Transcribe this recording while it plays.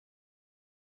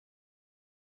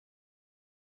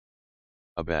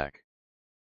aback,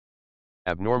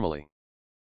 abnormally,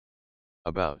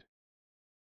 about,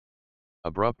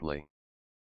 abruptly,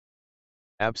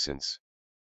 absence,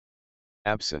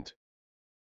 absent,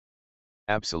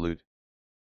 absolute,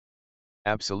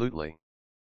 absolutely,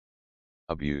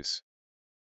 abuse,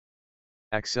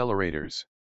 accelerators,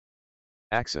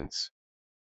 accents,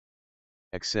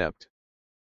 accept,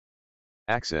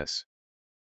 access,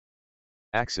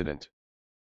 accident,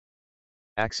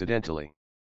 accidentally,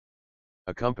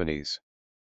 accompanies,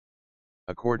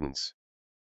 accordance,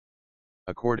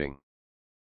 according,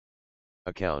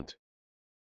 account,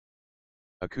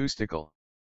 acoustical,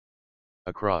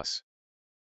 across,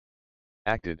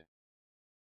 acted,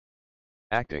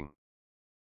 acting,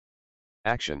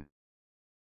 action,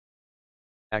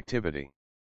 activity,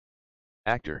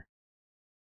 actor,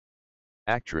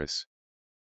 actress,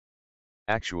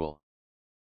 actual,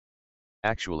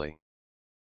 actually,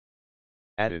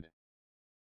 added,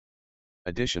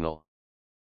 additional,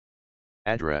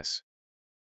 address,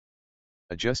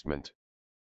 adjustment,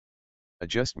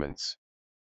 adjustments,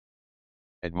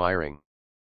 admiring,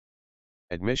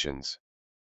 admissions,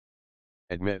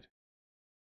 admit,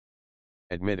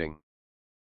 admitting,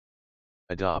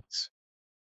 adopts,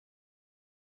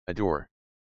 adore,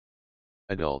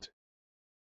 adult,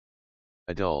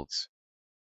 adults,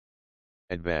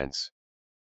 advance,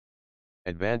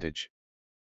 advantage,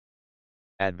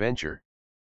 adventure,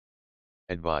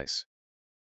 advice,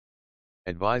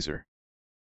 advisor,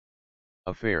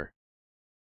 affair,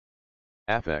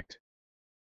 affect,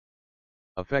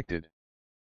 affected,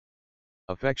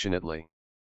 affectionately,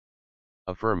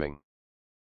 affirming,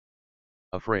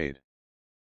 afraid,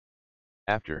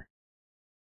 after,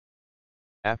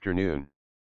 afternoon,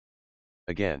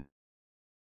 again,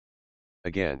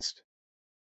 against,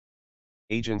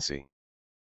 agency,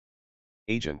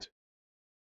 agent,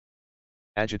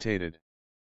 agitated,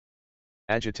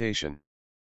 agitation,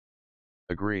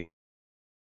 agree,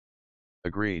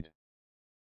 agreed,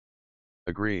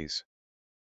 agrees,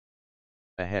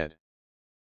 ahead,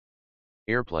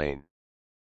 airplane,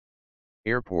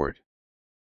 airport,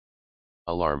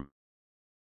 alarm,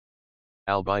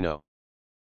 albino,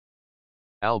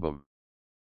 album,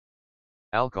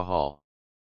 alcohol,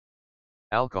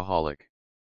 alcoholic,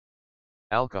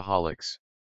 alcoholics,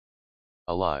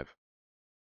 alive,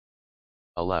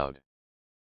 allowed,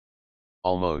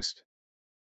 almost,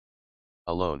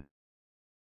 alone,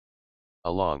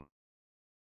 along,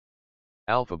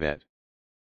 alphabet,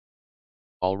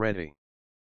 already,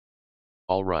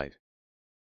 all right,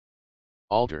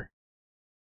 alter,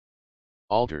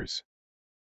 alters,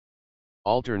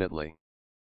 alternately,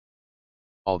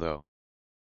 although,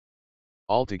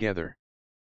 altogether,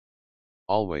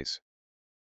 always,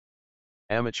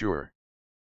 amateur,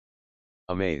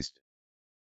 amazed,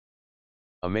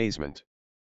 amazement,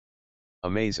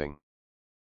 amazing,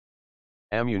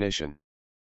 ammunition,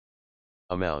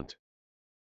 amount,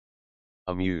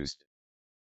 amused,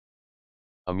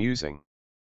 amusing,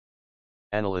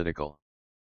 analytical,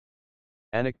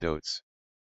 anecdotes,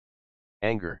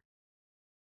 anger,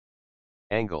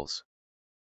 angles,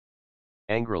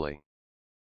 angrily,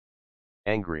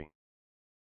 angry,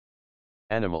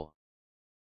 animal,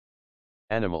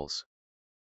 animals,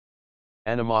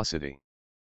 animosity,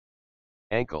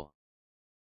 ankle,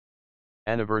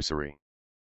 anniversary,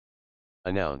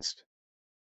 announced,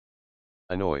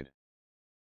 annoyed,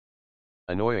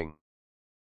 annoying,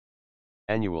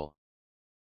 annual,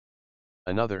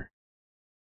 another,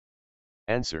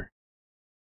 answer,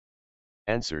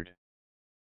 answered,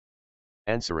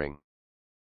 answering,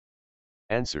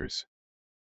 answers,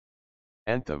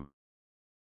 anthem,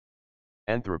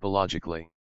 anthropologically,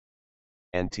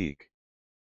 antique,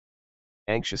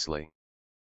 anxiously,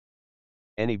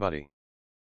 anybody,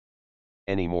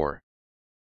 anymore,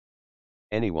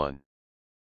 anyone,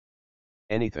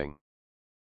 anything,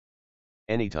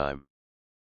 anytime,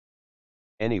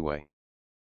 anyway,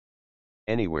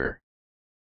 anywhere,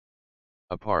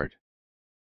 apart,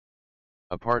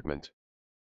 apartment,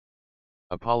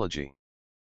 apology,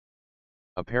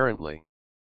 apparently,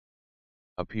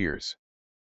 appears,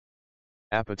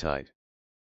 appetite,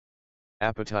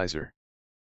 appetizer,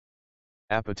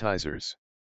 appetizers,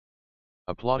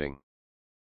 applauding,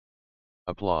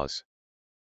 applause,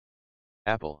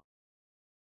 apple,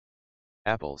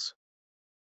 apples,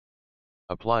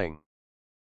 applying,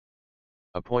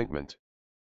 appointment,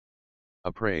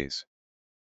 appraise,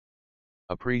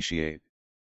 appreciate,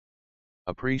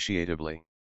 appreciatively,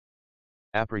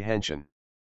 apprehension,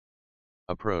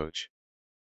 approach,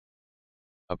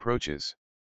 approaches,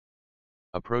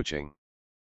 approaching,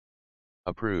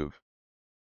 approve,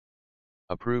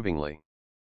 approvingly,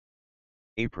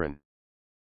 apron,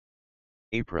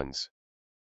 aprons,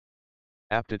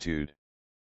 aptitude,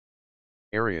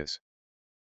 areas,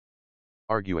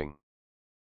 arguing,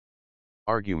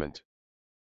 argument,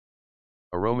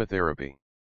 aromatherapy,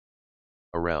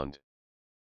 around,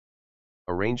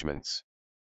 arrangements,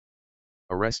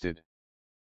 arrested,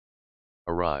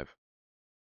 arrive,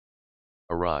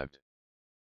 arrived,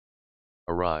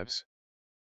 arrives,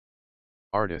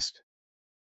 artist,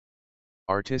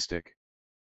 artistic,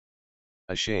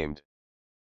 ashamed,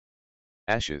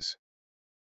 ashes,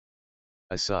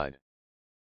 aside,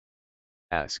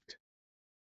 asked,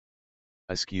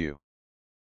 askew,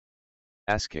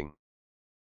 asking,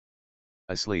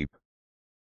 asleep,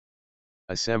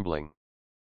 assembling,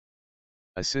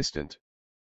 assistant,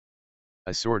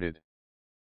 assorted,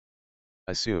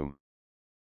 assume,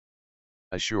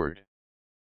 assured,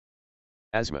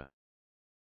 asthma,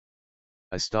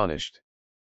 astonished,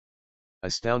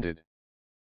 astounded,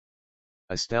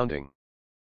 astounding,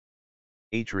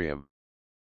 atrium,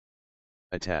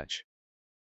 attach,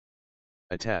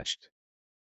 attached,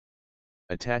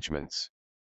 attachments,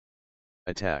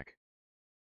 attack,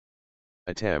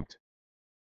 attempt,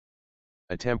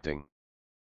 attempting,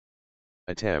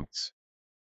 attempts,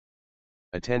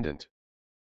 attendant,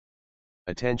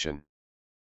 attention,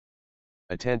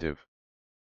 attentive,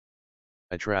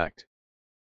 attract,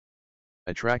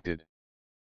 attracted,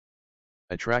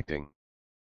 attracting,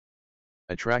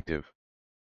 attractive,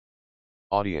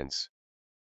 audience,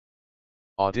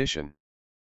 audition,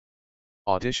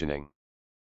 auditioning,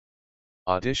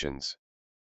 auditions,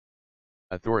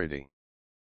 authority,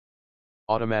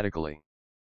 automatically,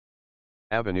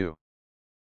 avenue,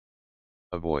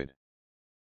 avoid,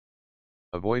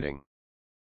 avoiding,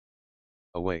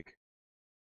 awake,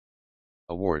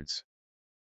 awards,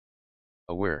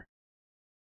 aware,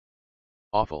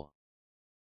 awful,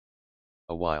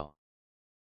 a while,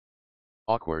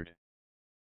 awkward,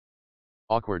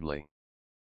 awkwardly,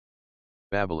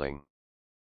 babbling,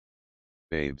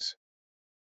 babes,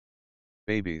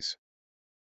 babies,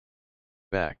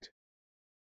 backed,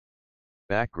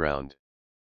 background,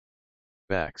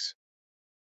 backs,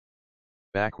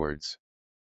 backwards,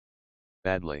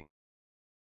 badly,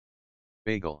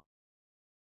 bagel,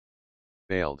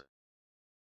 bailed,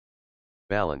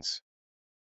 balance,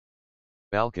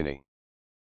 balcony,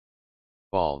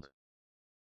 bald,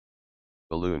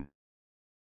 balloon,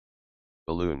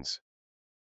 balloons,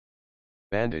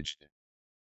 bandaged,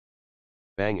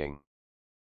 banging,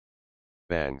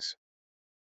 bangs,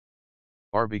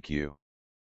 barbecue,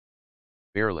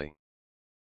 barely,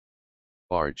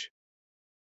 barge,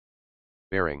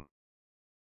 bearing,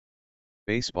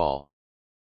 baseball,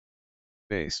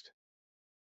 based,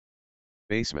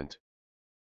 basement,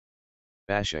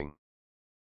 bashing,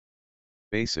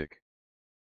 basic,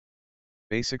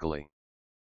 basically,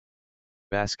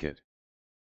 basket,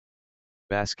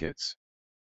 baskets,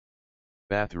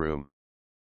 bathroom,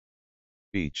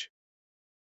 beach,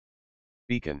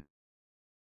 beacon,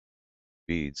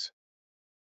 beads,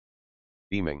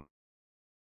 beaming,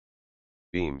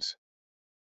 beams,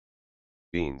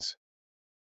 beans,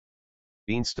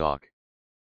 beanstalk,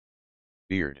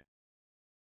 beard,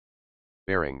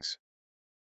 bearings,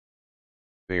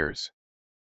 bears,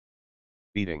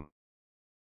 beating,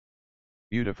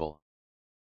 beautiful,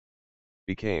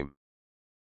 became,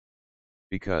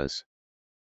 because,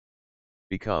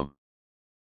 become,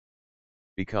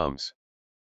 becomes,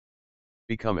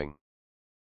 becoming,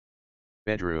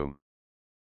 bedroom,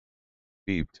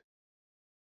 beeped,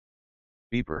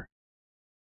 beeper,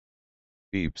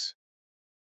 beeps,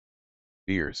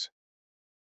 beers,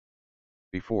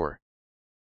 before,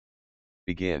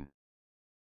 begin,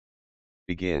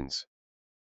 begins,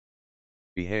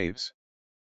 behaves,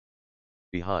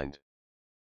 behind,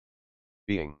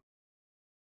 being,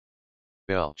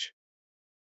 belch,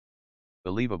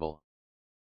 believable,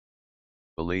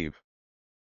 believe,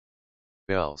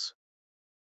 bells,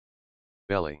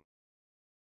 belly,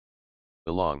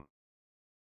 belong,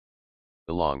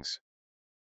 belongs,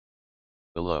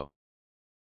 below,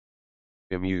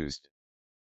 bemused,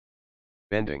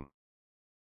 bending,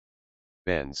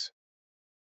 bends,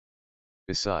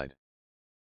 beside,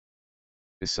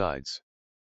 besides,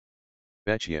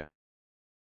 betcha,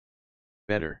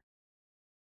 better,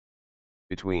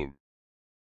 between,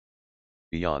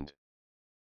 beyond,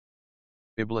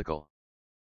 biblical,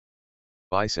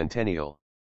 bicentennial,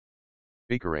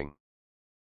 bickering,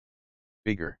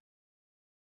 bigger,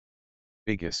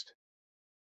 biggest,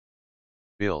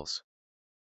 bills,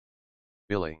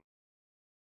 Billy,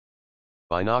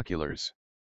 binoculars,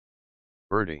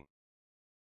 birdie,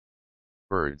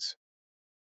 birds,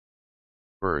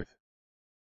 birth,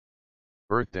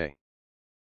 birthday,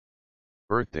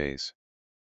 birthdays,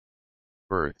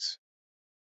 births,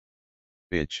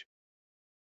 bitch,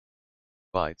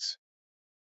 bites,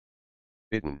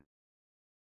 bitten,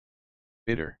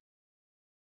 bitter,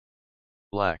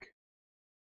 black,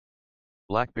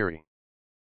 blackberry,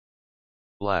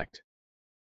 blacked,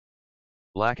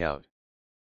 blackout,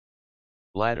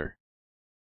 bladder,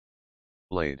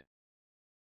 blade,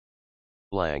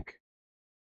 blank,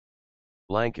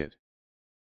 blanket,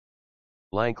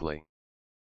 blankly,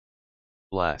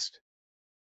 blast,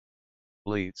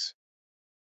 bleats,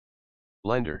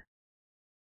 blender,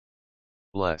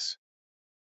 bless,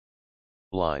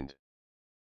 blind,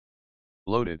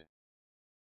 bloated,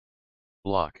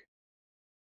 block,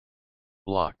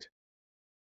 blocked,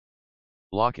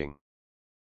 blocking,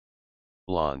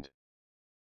 blonde,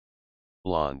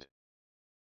 blonde,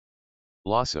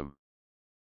 blossom,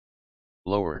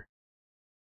 blower,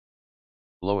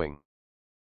 blowing,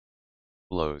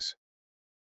 blows,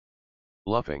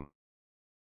 bluffing,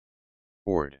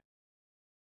 board,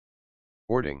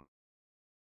 boarding,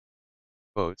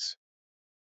 boats,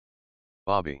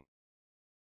 bobby,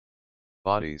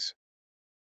 bodies,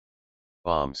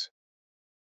 bombs,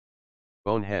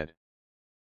 bonehead,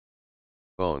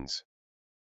 bones,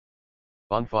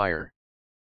 bonfire,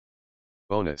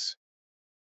 bonus,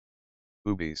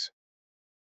 boobies,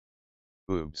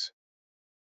 boobs,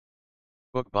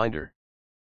 bookbinder,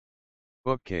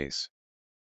 bookcase,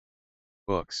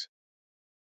 books,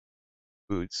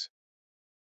 boots,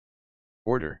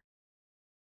 order,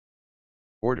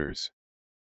 orders,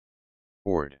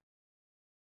 board,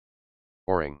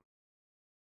 oring,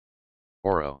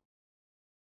 oro,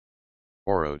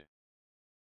 borrowed,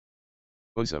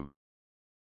 bosom,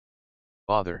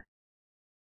 bother,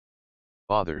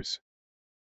 bothers,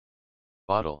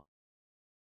 bottle,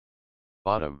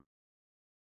 bottom,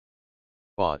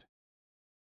 bought,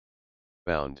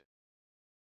 bound,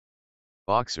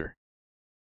 boxer,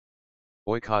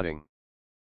 boycotting,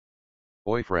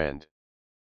 boyfriend,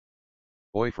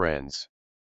 boyfriends,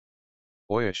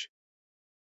 boyish,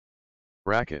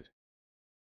 bracket,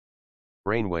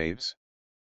 brainwaves,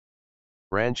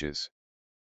 branches,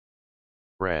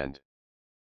 brand,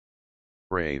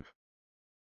 brave,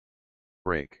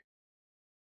 break,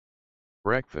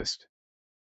 breakfast,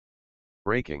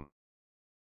 breaking,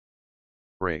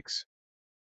 breaks,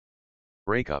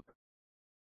 breakup,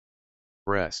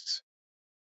 breasts,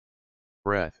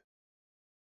 breath,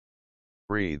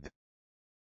 breathe,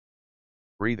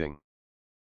 breathing,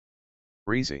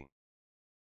 breezy,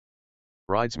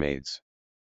 bridesmaids,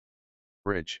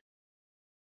 bridge,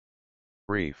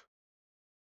 brief,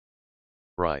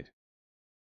 bright,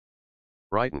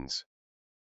 brightens,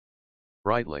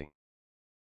 brightly,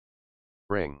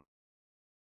 bring,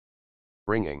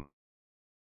 bringing,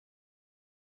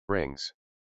 brings,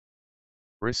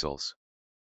 bristles,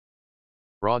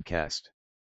 broadcast,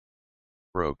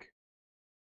 broke,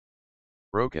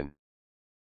 broken,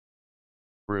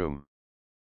 broom,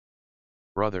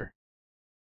 brother,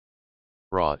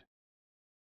 broad,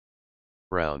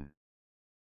 brown,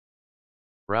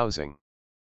 browsing,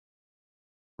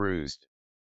 bruised,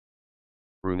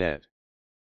 brunette,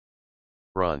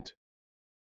 brunt,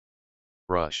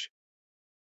 brush,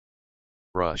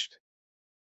 brushed,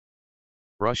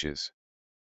 brushes,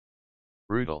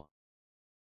 brutal,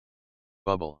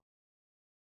 bubble,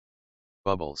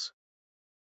 bubbles,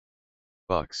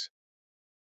 bucks,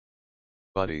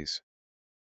 buddies,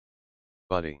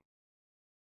 buddy,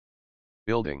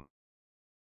 building,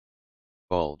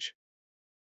 bulge,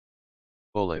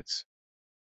 bullets,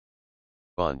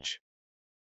 bunch,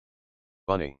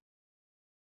 bunny,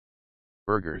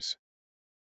 burgers,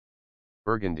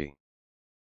 burgundy,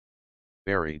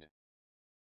 buried,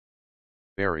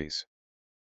 berries,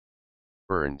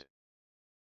 burned,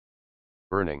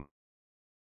 burning,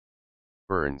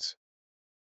 burns,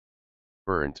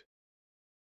 burnt,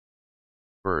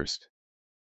 burst,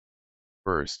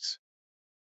 bursts,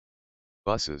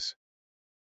 buses,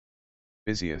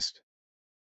 busiest,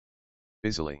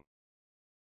 busily,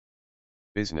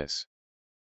 business,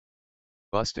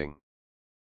 busting,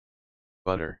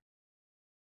 butter,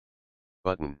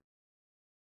 button,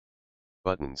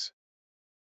 buttons,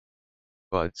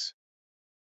 buds,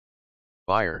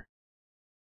 buyer,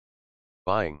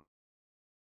 buying,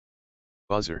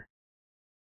 buzzer,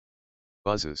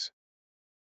 buzzes,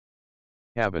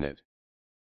 cabinet,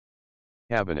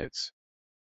 cabinets,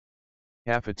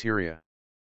 cafeteria,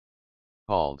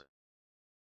 called,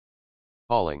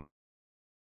 calling,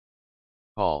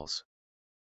 calls,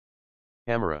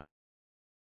 camera,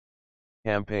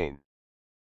 campaign,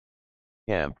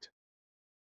 camped,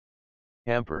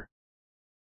 camper,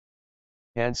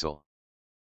 cancel,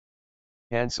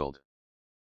 cancelled,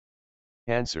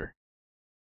 cancer,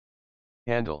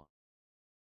 handle,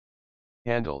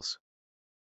 handles,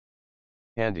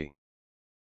 handy,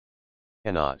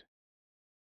 cannot,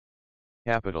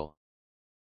 capital,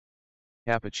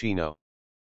 cappuccino,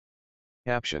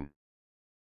 caption,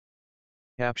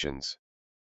 captions,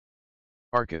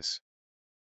 carcass,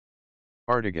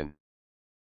 cardigan,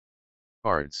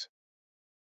 cards,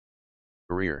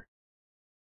 career,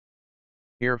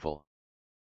 careful,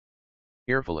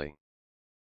 carefully,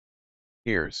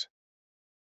 ears,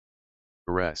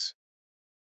 caress,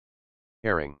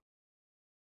 herring,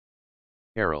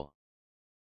 carol,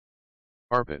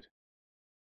 carpet,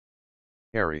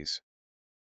 carries,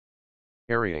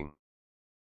 carrying,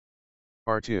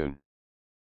 cartoon,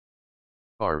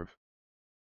 carve,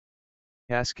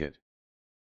 casket,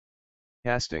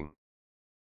 casting,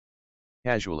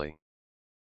 casually,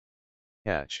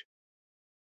 catch,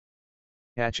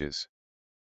 catches,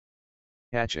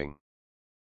 catching,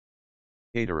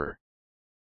 caterer,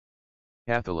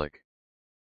 Catholic,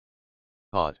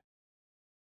 caught,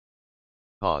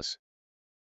 cause,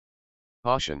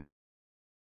 caution,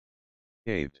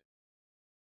 caved,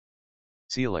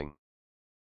 ceiling,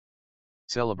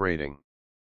 celebrating,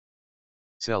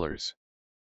 cellars,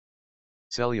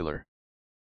 cellular,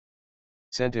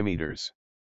 centimeters,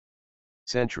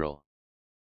 central,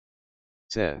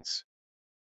 sense,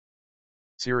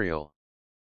 cereal,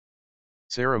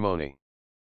 ceremony,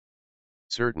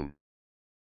 certain,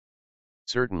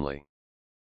 certainly,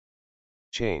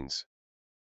 chains,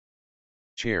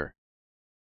 chair,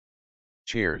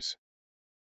 cheers,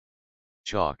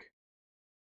 chalk,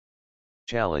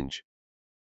 challenge,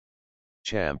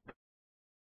 champ,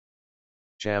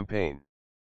 champagne,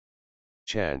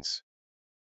 chance,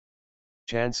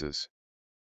 chances,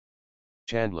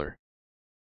 chandler,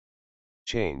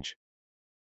 change,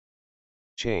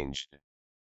 changed,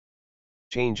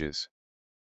 changes,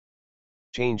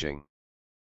 changing,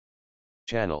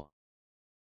 channel,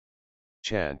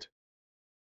 chant,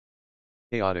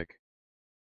 chaotic,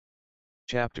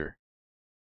 chapter,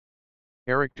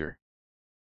 character,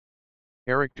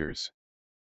 characters,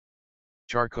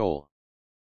 charcoal,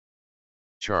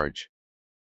 charge,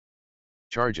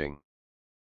 charging,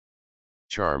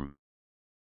 charm,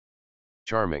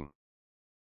 charming,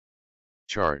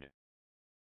 chard,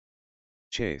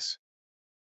 chase,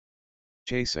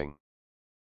 chasing,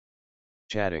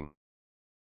 chatting,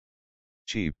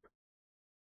 cheap,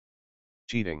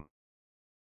 cheating,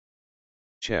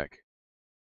 check,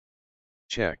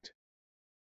 checked,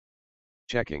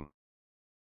 checking,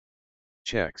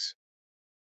 checks,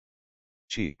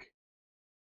 cheek,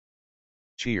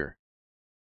 cheer,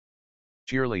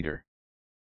 cheerleader,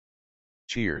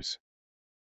 cheers,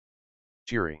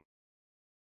 cheery,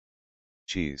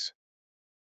 cheese,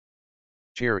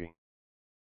 cherry,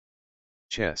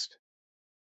 chest,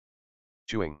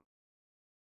 chewing,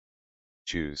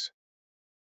 choose,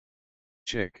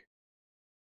 chick,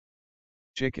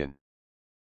 chicken,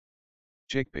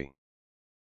 chickpea,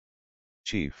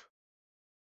 chief,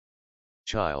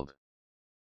 child,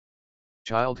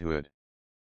 childhood,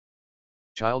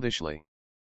 childishly,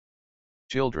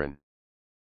 children,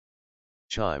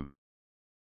 chime,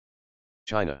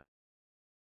 China,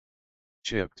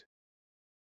 chipped,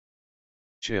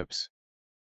 chips,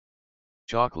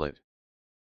 chocolate,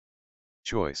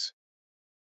 choice,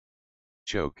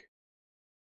 choke,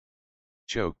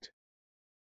 choked,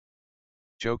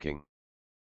 choking,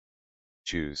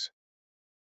 choose,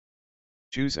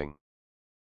 choosing,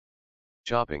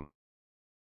 chopping,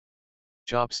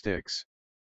 chopsticks,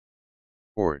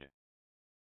 chord,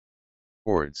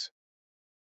 chords,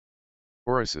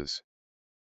 choruses,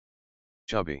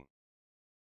 chubby,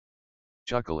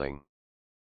 chuckling,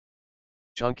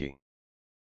 chunky,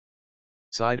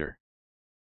 cider,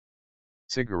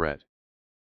 cigarette,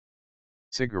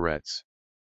 cigarettes,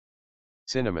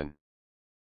 cinnamon,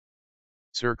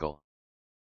 circle,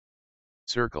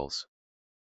 circles,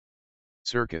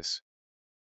 circus,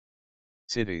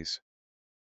 cities,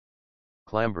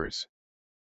 clambers,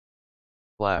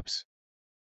 claps,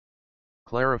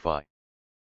 clarify,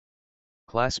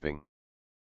 clasping,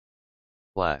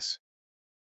 class,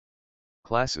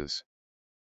 classes,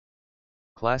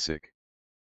 classic,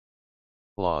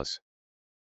 clause,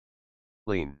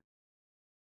 lean,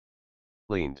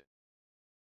 leaned,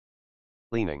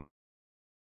 leaning,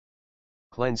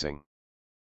 cleansing,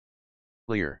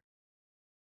 clear,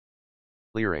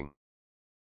 clearing,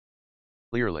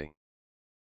 clearly,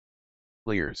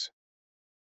 clears,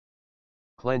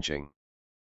 clenching,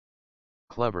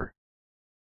 clever,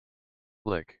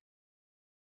 flick,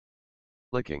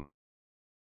 flicking,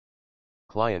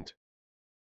 client,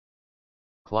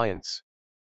 clients,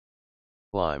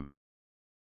 climb,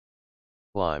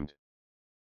 climbed,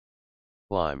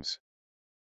 climbs,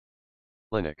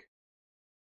 clinic,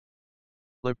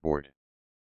 clipboard,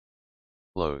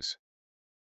 close,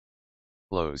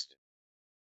 closed,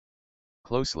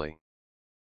 closely,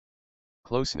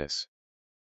 closeness,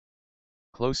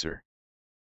 closer,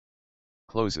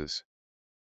 closes,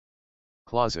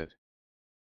 closet,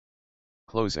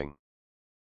 closing,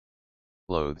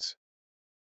 clothes,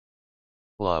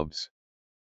 clubs,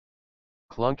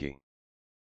 clunky,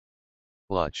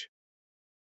 clutch,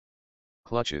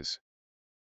 clutches,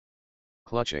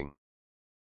 clutching,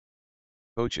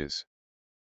 coaches,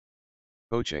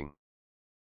 coaching,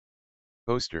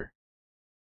 coaster,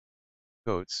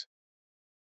 coats,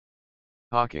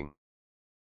 hawking,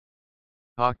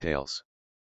 cocktails,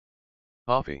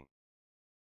 coffee,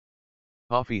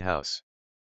 coffee house,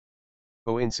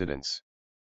 coincidence,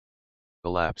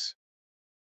 collapse,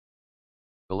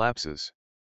 collapses,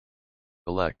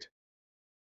 collect,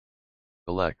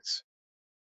 collects,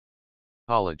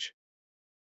 college,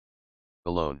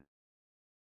 cologne,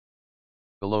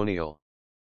 colonial,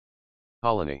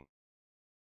 colony,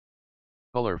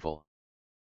 colorful,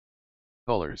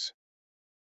 colors,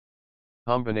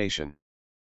 combination,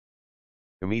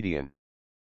 comedian,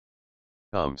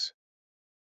 comes,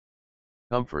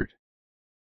 comfort,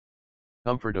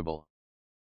 comfortable,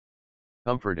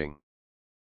 comforting,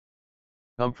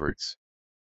 comforts,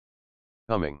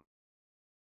 coming,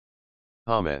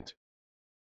 comment,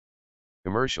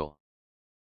 commercial,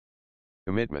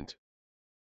 commitment,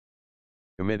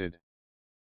 committed,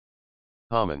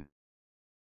 common,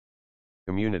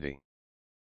 community,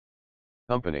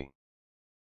 company,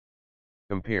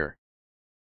 compare,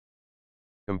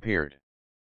 compared,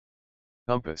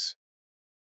 compass,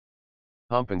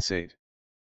 compensate,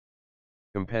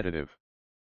 competitive,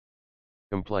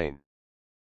 complain,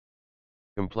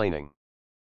 complaining,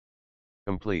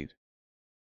 complete,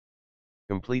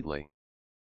 completely,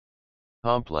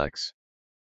 complex,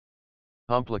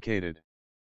 complicated,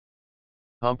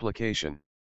 complication,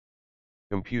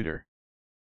 computer,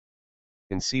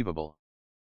 conceivable,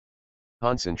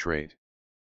 concentrate,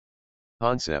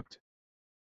 concept,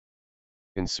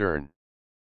 concern,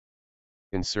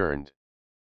 concerned,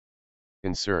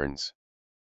 concerns,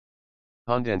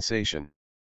 condensation,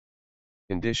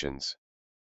 conditions,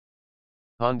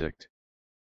 conduct,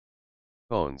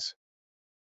 cones,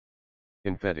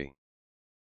 confetti,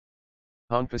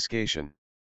 confiscation,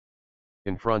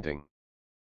 confronting,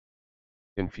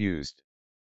 confused,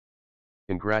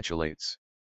 congratulates,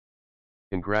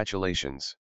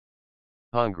 congratulations,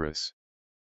 Congress,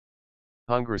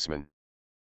 congressman,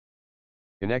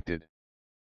 connected,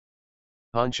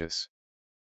 conscious,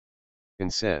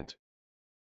 consent,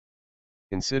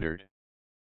 considered,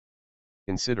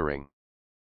 considering,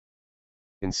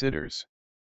 considers,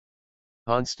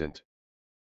 constant,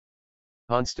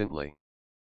 constantly,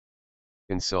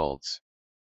 consults,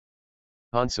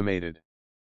 consummated,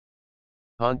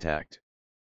 contact,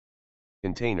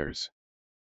 containers,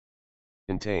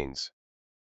 contains,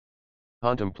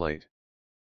 contemplate,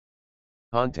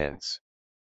 contents,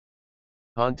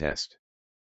 contest,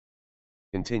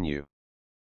 continue,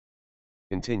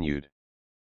 continued,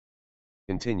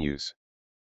 continues,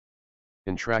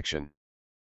 contraction,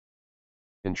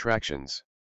 contractions,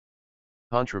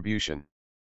 contribution,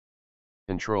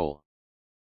 control,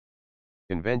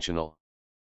 conventional,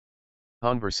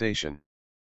 conversation,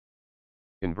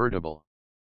 convertible,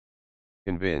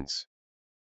 convince,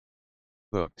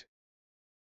 hooked,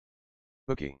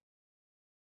 cookie,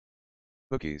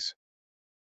 cookies,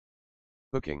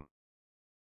 cooking,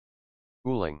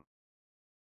 cooling,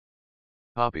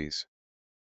 copies,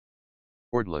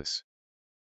 cordless,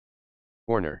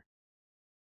 corner,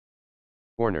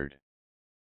 cornered,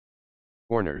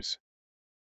 corners,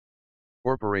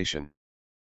 corporation,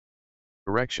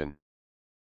 correction,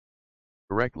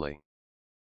 correctly,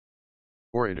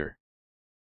 orator,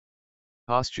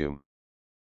 costume,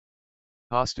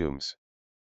 costumes,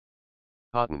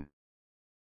 cotton,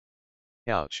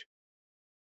 couch,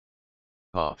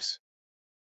 coughs,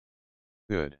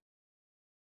 good,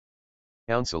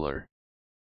 counselor,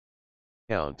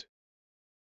 count,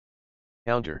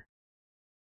 counter,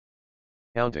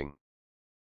 counting,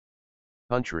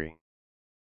 country,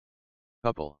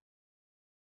 couple,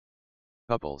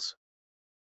 couples,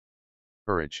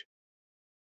 courage,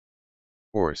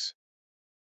 horse,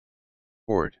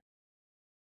 court,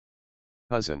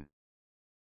 cousin,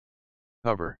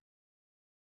 cover,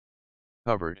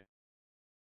 covered,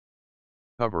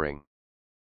 covering,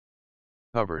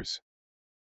 covers,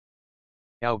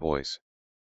 cowboys,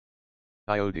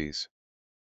 coyotes,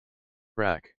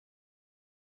 crack,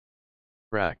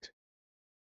 cracked,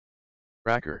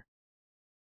 cracker,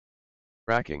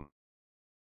 cracking,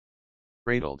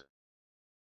 cradled,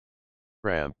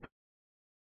 cramp,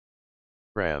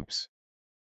 cramps,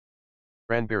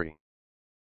 cranberry,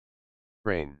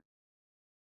 crane,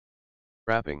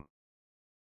 wrapping,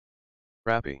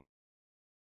 crappy,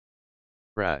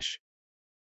 crash,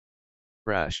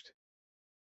 crashed,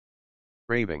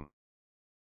 craving,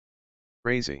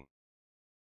 crazy,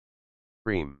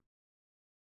 cream,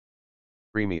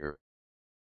 creamier,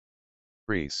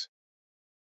 crease,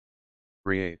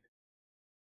 create,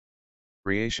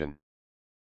 creation,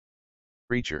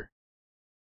 creature,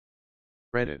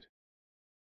 credit,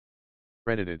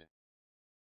 credited,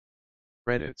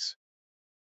 credits,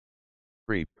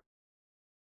 creep,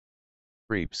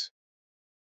 creeps,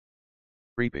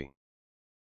 creepy,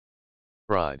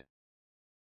 pride,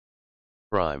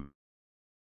 crime,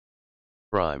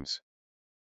 crimes,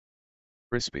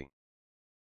 crispy,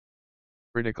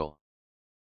 critical,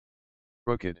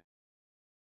 crooked,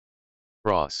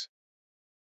 cross,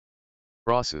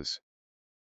 crosses,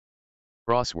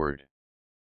 crossword,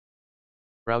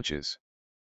 crouches,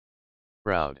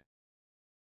 crowd,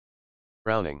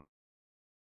 crowning,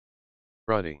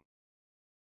 cruddy,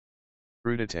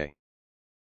 crudité,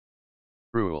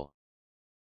 cruel,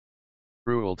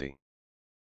 cruelty,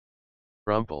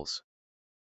 crumples,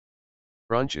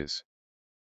 crunches,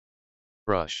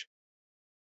 crush,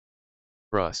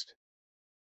 crust,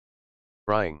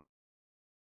 crying,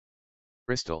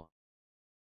 crystal,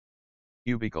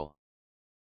 cubicle,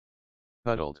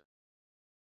 cuddled,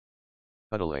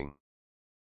 cuddling,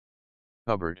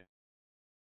 cupboard,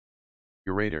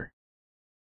 curator,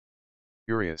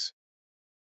 curious,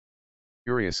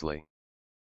 curiously,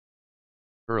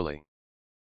 curly,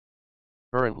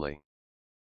 currently,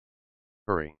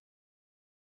 hurry,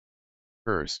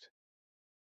 cursed,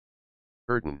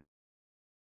 curtain,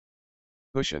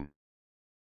 cushion,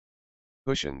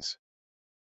 cushions,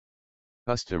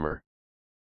 customer,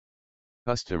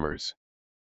 customers,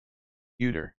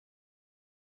 pewter,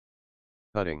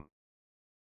 cutting,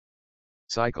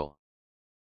 cycle,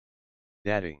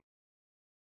 daddy,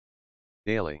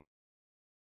 daily,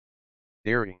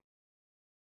 dairy,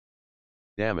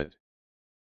 damn it,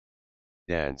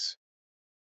 dance,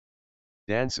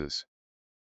 dances,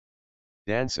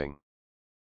 dancing,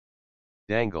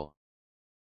 dangle,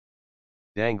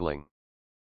 dangling,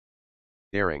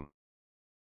 daring,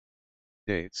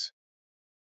 dates,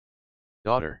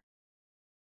 daughter,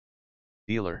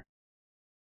 dealer,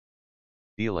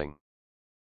 dealing,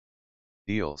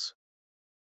 deals,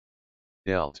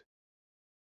 dealt,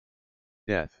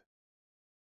 death,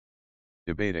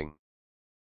 debating,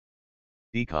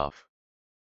 decoff,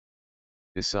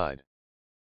 decide,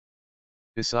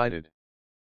 decided,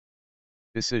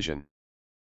 decision,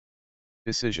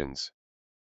 decisions,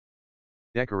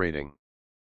 decorating,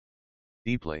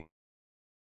 deeply,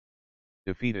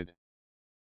 defeated,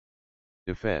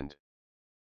 defend,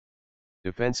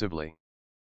 defensively,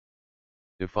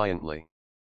 defiantly,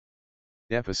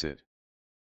 deficit,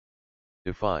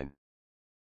 define,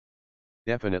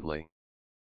 definitely,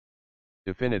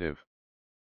 definitive,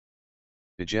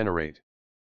 degenerate,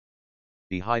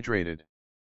 dehydrated,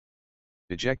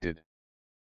 dejected,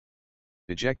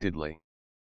 dejectedly,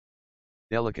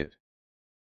 delicate,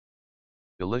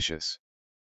 delicious,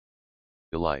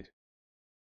 delight,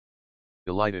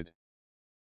 delighted,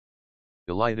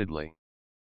 delightedly,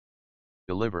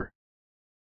 deliver,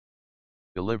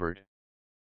 delivered,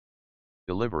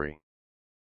 delivery,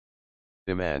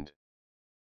 demand,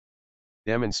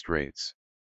 demonstrates,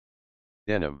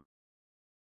 denim,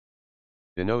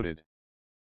 denoted,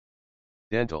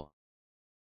 dental,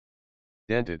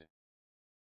 dented,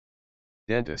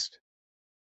 dentist,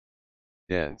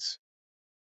 dense,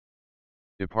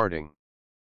 departing,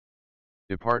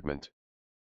 department,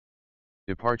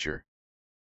 departure,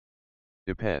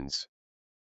 depends,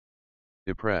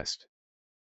 depressed,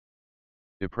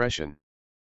 depression,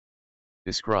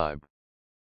 describe,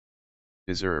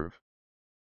 deserve,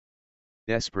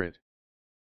 desperate,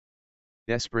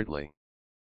 desperately,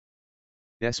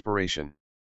 desperation,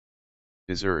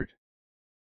 desert,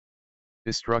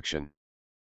 destruction,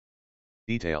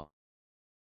 detail,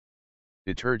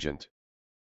 detergent,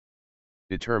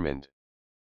 determined,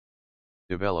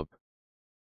 develop,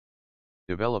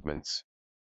 developments,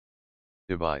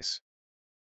 device,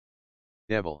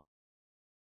 devil,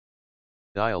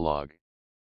 dialogue,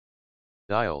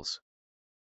 dials,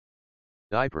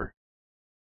 diaper,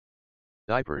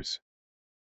 diapers,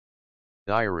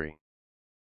 diary,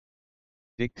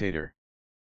 dictator,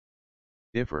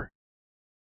 differ,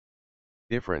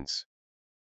 difference,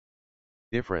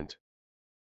 different,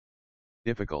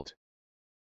 difficult,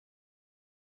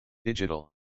 digital,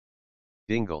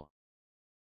 dingle,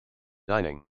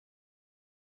 dining,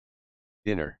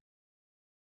 dinner,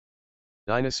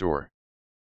 dinosaur,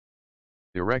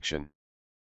 direction,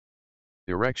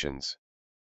 directions,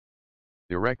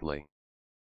 directly,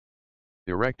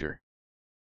 director,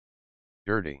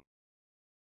 dirty,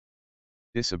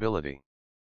 disability,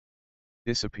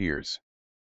 disappears,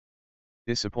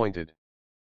 disappointed,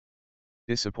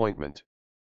 disappointment,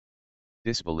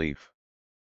 disbelief,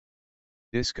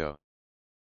 disco,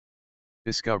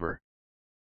 discover,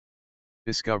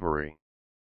 discovery,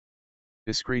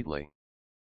 discreetly,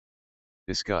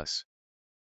 discuss,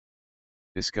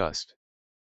 disgust,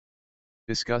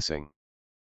 discussing,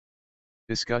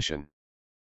 discussion,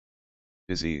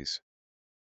 disease,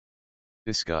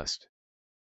 disgust,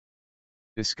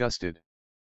 disgusted,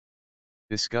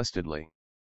 disgustedly,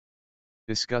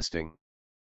 disgusting,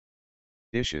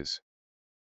 dishes,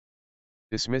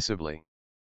 dismissively,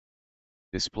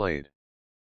 displayed,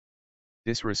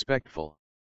 disrespectful,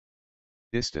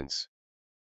 distance,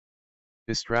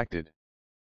 distracted,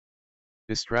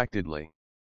 distractedly,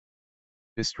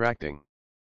 distracting,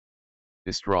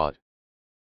 distraught,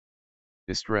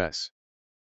 distress,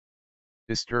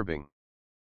 disturbing,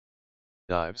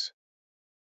 dives,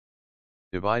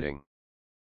 dividing,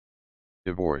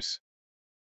 divorce,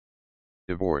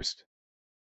 divorced,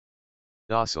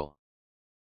 docile,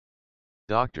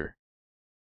 doctor,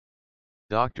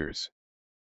 doctors,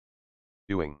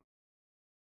 doing,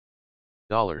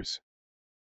 dollars,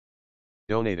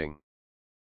 donating,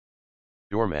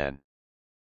 doorman,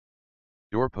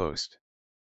 doorpost,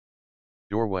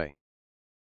 doorway,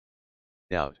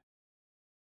 doubt,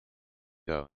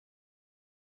 dough,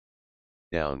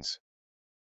 downs,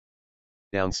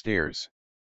 downstairs,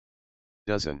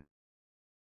 dozen,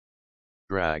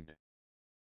 dragged,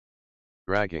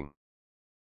 dragging,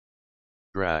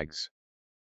 drags,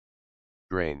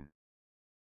 drain,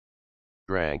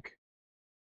 drank,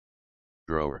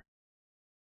 drawer,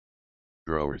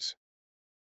 drawers,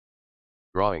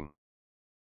 drawing,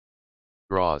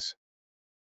 draws,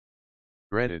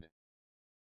 dreaded,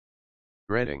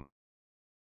 dreading,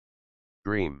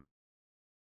 dream,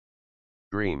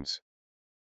 dreams,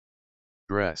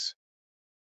 dress,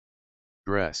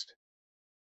 dressed,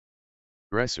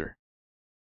 dresser,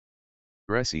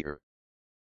 dressier,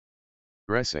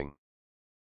 dressing,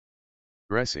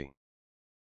 dressy,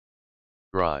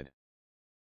 dried,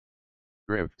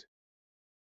 drift,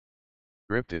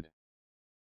 drifted,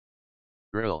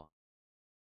 drill,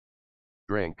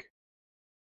 drink,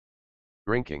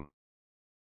 drinking,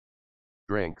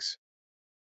 drinks,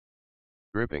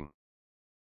 dripping,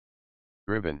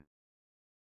 driven,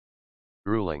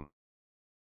 drooling,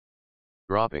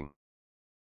 dropping,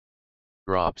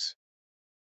 drops,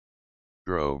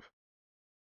 drove,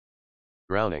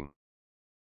 drowning,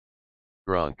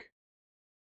 drunk,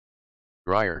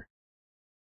 dryer,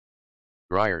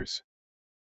 dryers,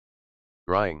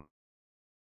 drying,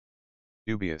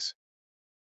 dubious,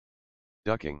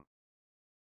 ducking,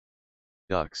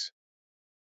 ducks,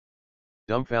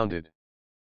 dumbfounded,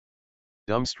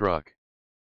 dumbstruck,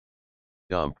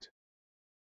 dumped,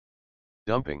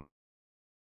 dumping,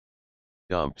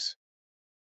 dumps,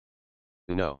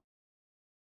 no,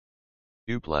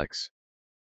 duplex,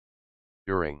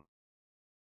 during,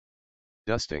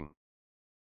 dusting,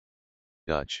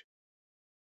 Dutch,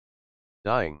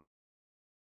 dying,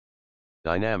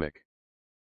 dynamic,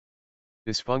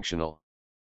 dysfunctional,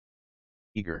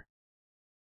 eager,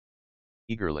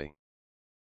 eagerly,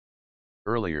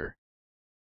 earlier,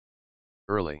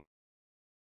 early,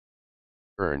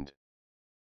 earned,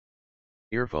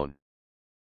 earphone,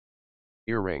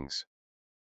 earrings,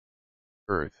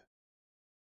 earth,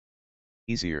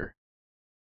 easier,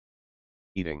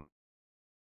 eating,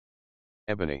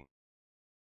 ebony,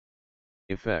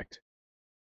 effect,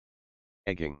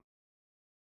 egging,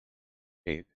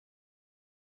 eight,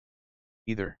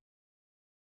 either,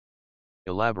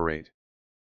 elaborate,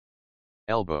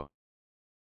 elbow,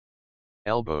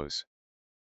 elbows,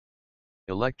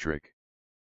 electric,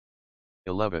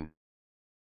 11,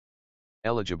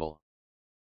 eligible,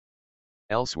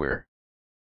 elsewhere,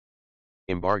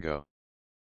 embargo,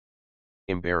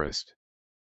 embarrassed,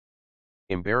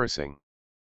 embarrassing,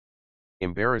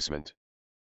 embarrassment,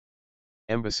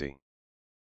 embassy,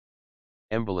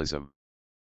 embolism,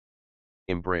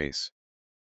 embrace,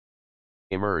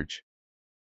 emerge,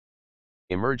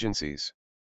 emergencies,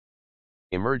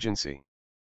 emergency,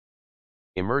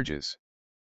 emerges,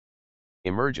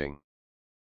 emerging,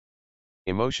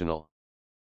 emotional,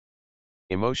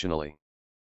 emotionally,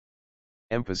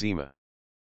 emphysema,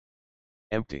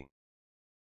 empty,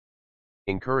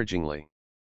 encouragingly,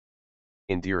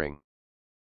 endearing,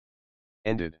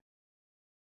 ended,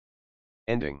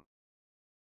 ending,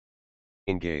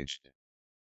 engaged,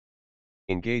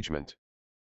 engagement,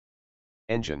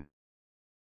 engine,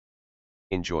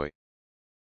 enjoy,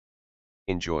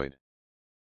 enjoyed,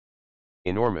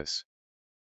 enormous,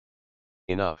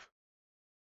 enough,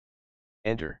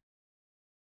 enter,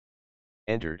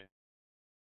 entered,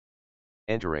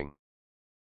 entering,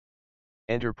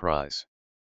 enterprise,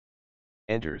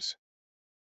 enters,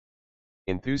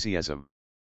 enthusiasm,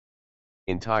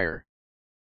 entire,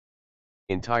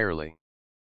 entirely,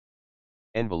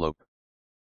 envelope,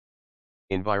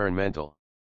 environmental,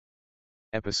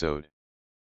 episode,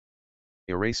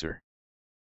 eraser,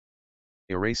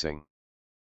 erasing,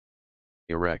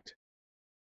 erect,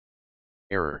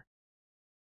 error,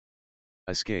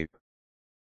 escape,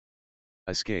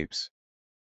 escapes,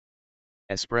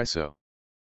 espresso,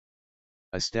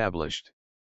 established,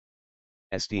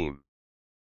 esteem,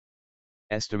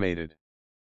 estimated,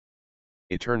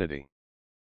 eternity,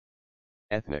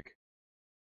 ethnic,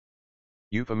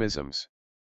 euphemisms,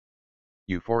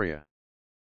 euphoria,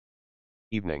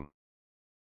 evening,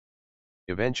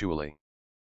 eventually,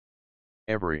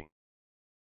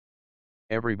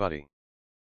 everybody,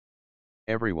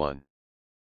 everyone,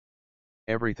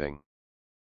 everything,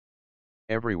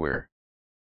 everywhere,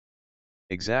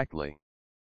 exactly,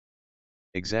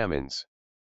 examines,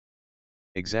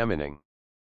 examining,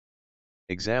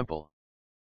 example,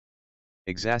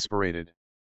 exasperated,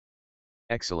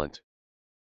 excellent,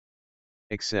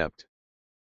 accept,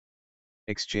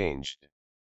 exchanged,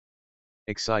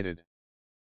 excited,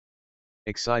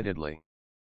 excitedly,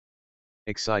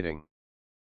 exciting,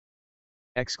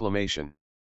 exclamation,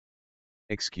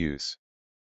 excuse,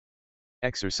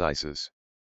 exercises,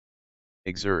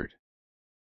 exert,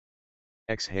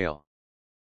 exhale,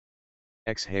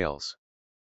 exhales,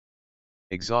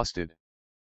 exhausted,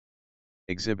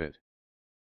 exhibit,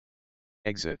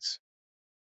 exits,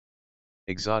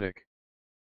 exotic,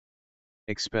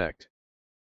 expect,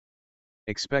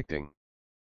 expecting,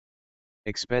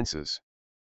 expenses,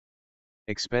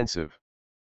 expensive,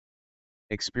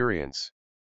 experience,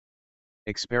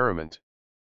 experiment,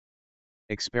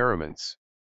 experiments,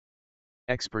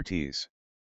 expertise,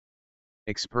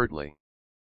 expertly,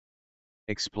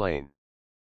 explain,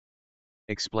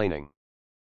 explaining,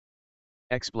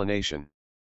 explanation,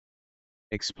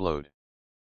 explode,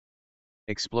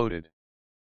 exploded,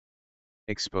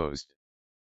 exposed,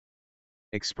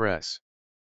 express,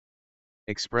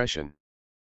 expression,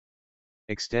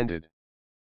 extended,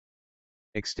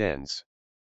 extends,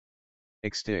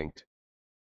 extinct,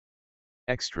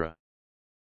 extra,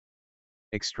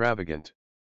 extravagant,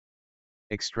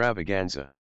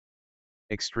 extravaganza,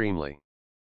 extremely,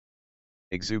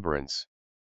 exuberance,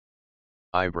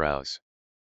 eyebrows,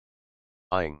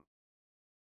 eyeing,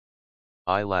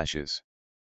 eyelashes,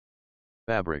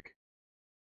 fabric,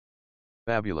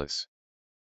 fabulous,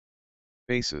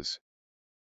 faces,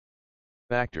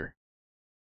 factor,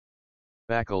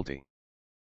 faculty,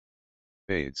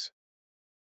 fades,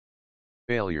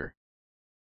 failure,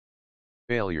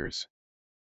 failures,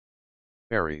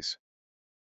 fairies,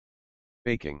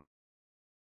 baking,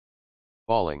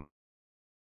 falling,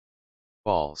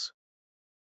 falls,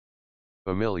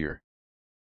 familiar,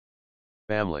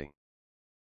 family,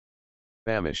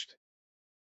 famished,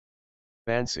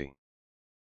 fancy,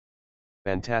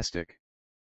 fantastic,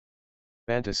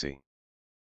 fantasy,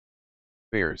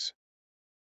 bears,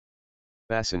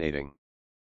 fascinating,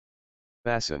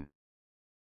 fasten,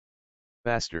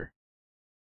 faster,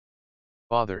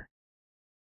 father,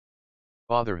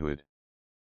 fatherhood,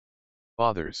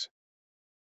 fathers,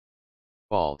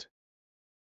 fault,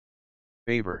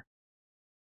 favor,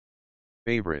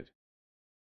 favorite,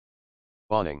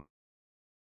 fawning,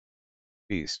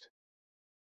 feast,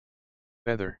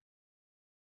 feather,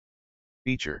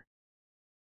 feature,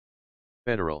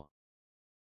 federal,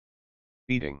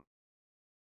 feeding,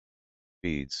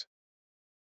 feeds,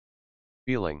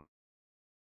 feeling,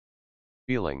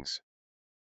 feelings,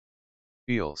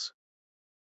 feels,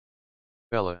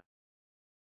 fella,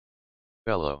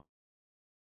 fellow,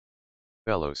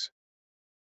 fellows,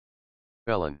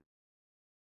 felon,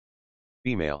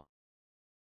 female,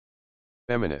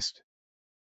 feminist,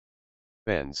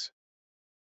 fens,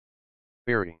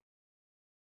 fairy,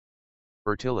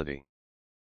 fertility,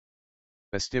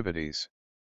 festivities,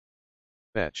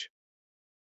 fetch,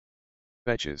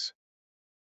 fetches,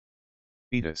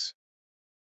 fetus,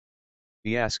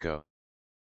 fiasco,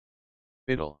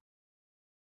 fiddle,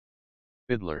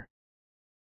 fiddler,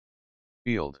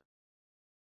 field,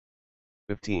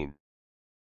 15,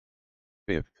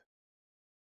 fifth,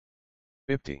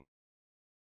 50,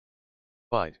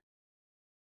 fight,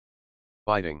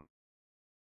 fighting,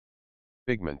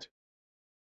 figment,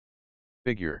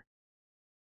 figure,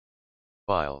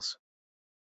 files,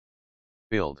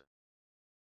 build,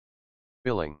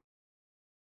 billing,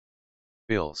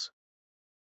 bills,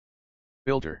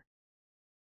 filter,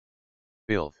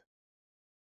 filth,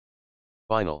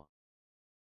 final,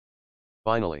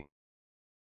 finally,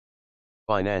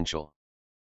 financial,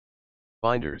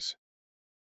 binders,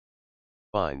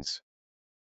 binds,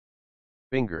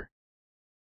 finger,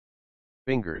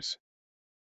 fingers,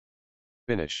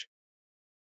 finish,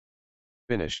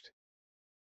 finished,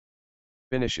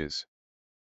 finishes,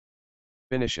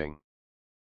 finishing,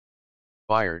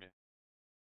 fired,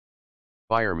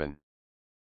 fireman,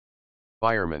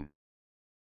 fireman,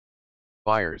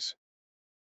 fires,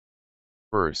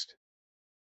 first,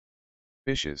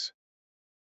 fishes,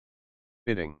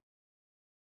 fitting,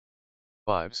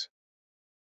 fives,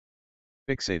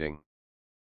 fixating,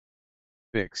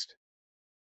 fixed,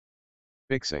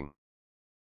 fixing,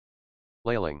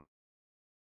 flailing,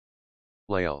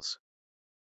 flails,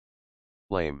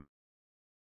 flame,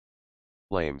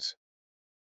 flames,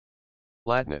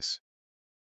 flatness,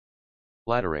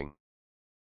 flattering,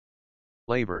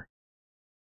 flavor,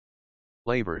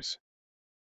 flavors,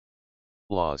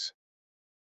 flaws,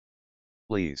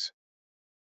 fleas,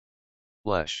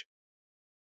 flesh,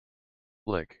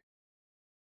 flick,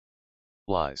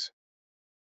 flies,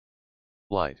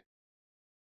 flight,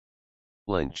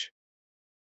 flinch,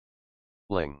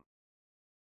 fling,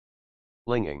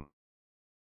 flinging,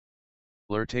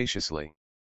 flirtatiously,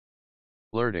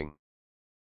 flirting,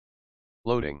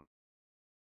 floating,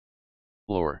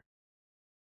 floor,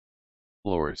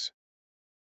 floors,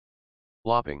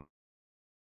 flopping,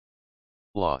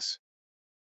 floss,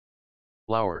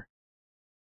 flower,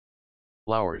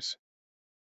 flowers,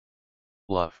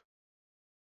 fluff,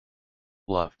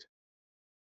 fluffed,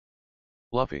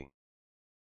 fluffy,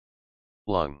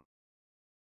 flung,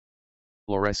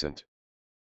 fluorescent,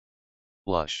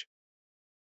 flush,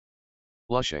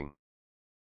 flushing,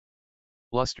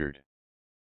 flustered,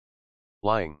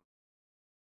 flying,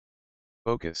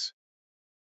 focus,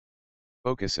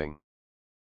 focusing,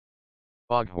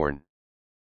 foghorn,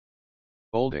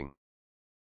 folding,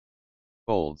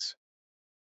 folds,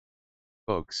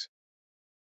 folks,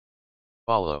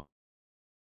 follow,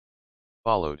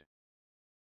 followed,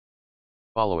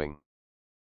 following,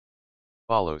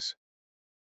 follows,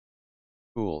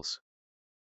 fools,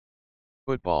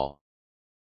 football,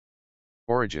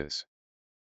 forages,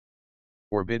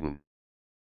 forbidden,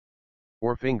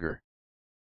 forefinger,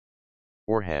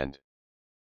 forehand,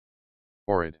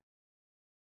 horrid,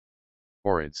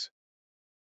 horrids,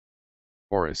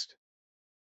 forest,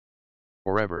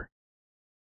 forever,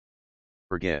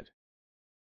 forget,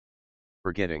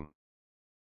 forgetting,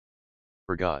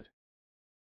 forgot,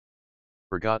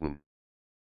 forgotten,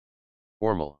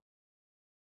 formal,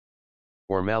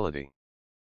 formality,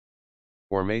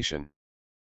 formation,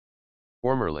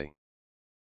 formerly,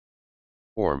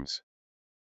 forms,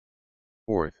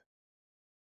 fourth,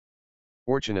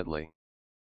 fortunately,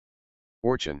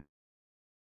 fortune,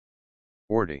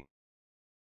 40,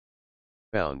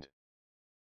 found,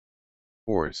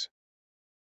 fours,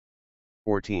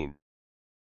 14,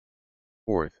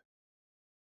 fourth,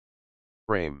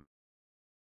 frame,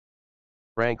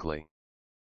 frankly,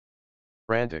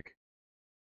 frantic,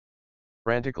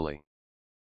 frantically,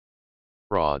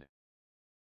 fraud,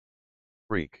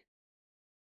 freak,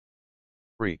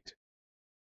 freaked,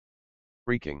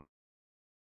 freaking,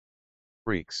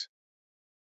 freaks,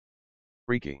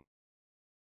 freaky,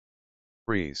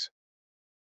 freeze,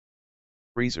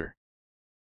 freezer,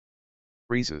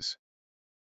 freezes,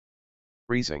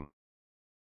 freezing,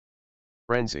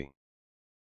 frenzy,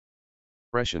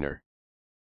 freshener,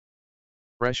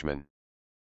 freshman,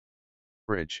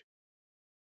 fridge,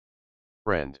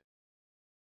 friend,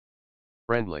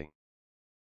 friendly,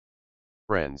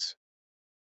 friends,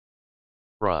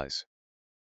 fries,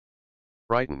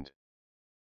 frightened,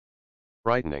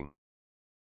 frightening,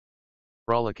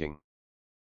 frolicking,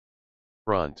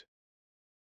 front,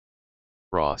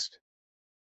 frost,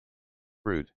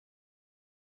 fruit,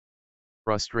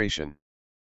 frustration,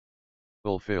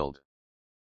 fulfilled,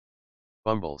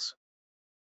 fumbles,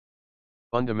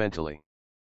 fundamentally,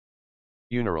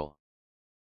 funeral,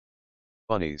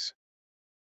 funnies,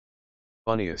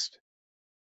 funniest,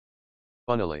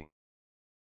 funnily,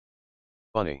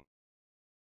 funny,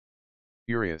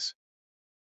 furious,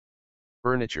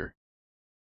 furniture,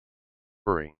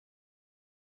 furry,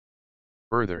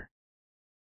 further,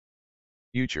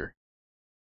 future,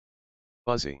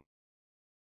 fuzzy,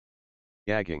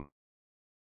 gagging,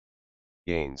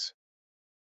 gains,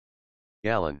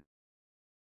 gallon,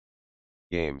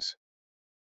 games,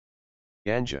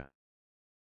 ganja,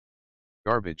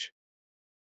 garbage,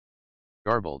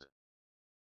 garbled,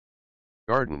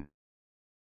 garden,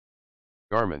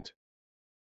 garment,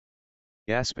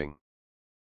 gasping,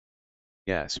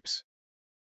 gasps,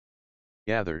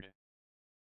 gathered,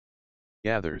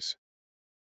 gathers,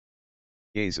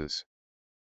 gazes,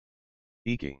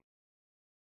 geeky,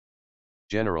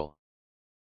 general,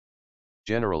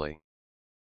 generally,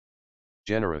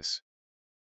 generous,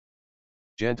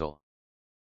 gentle,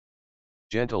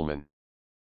 gentleman,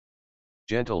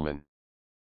 gentleman,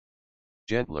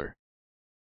 gentler,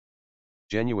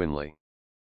 genuinely,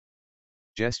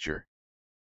 gesture,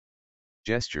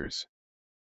 gestures,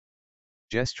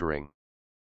 gesturing,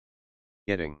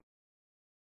 getting,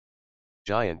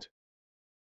 giant,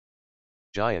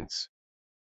 giants,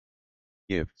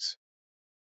 gifts,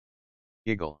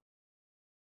 giggle,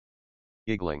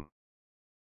 giggling,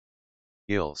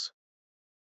 gills,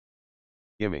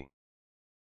 gimme,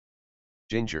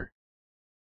 ginger,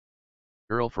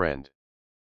 girlfriend,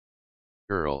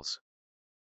 girls,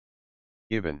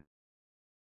 given,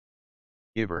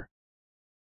 giver,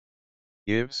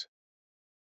 gives,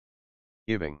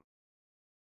 giving,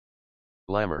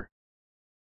 glamour,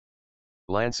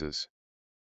 glances,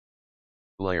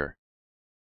 glare,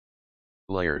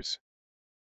 glares,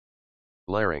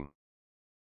 glaring,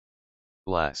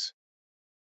 glass,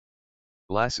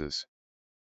 glasses,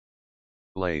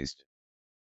 glazed,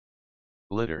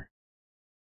 glitter,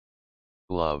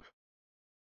 glove,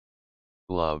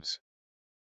 gloves,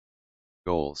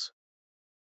 goals,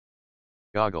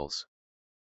 goggles,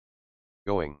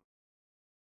 going,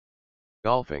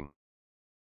 golfing,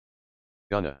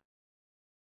 gonna,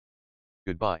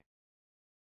 goodbye,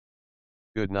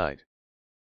 good night,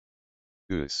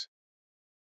 goose,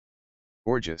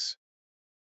 gorgeous,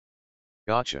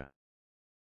 gotcha,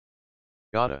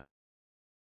 gotta,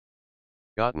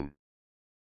 gotten,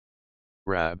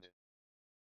 grabbed,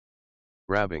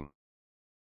 grabbing,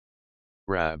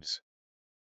 grabs,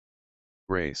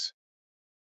 grace,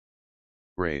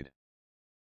 grade,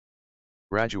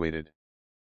 graduated,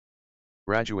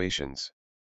 graduations,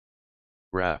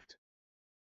 graft,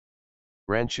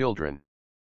 grandchildren,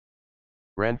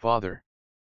 grandfather,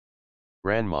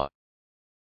 grandma,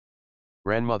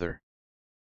 grandmother,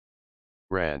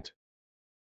 grant,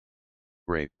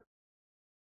 grape,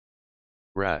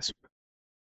 grasp,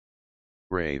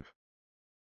 grave,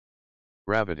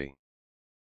 gravity,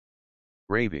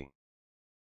 gravy,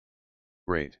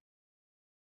 great,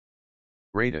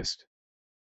 greatest,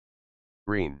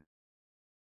 green,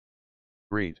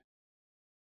 greet,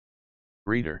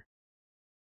 greeter,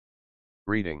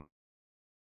 greeting,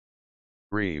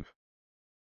 grieve,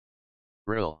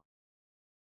 grill,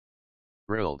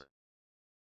 grilled,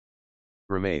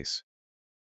 grimace,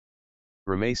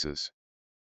 grimaces,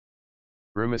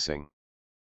 grimacing,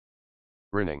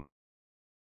 grinning,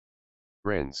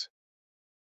 grins,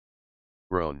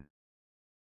 grown,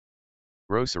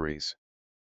 groceries,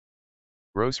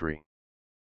 grocery,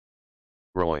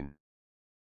 groin,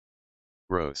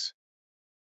 gross,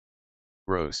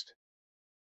 roast,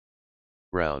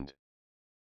 ground,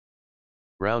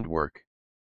 groundwork,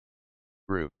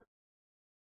 group,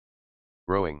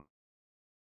 growing,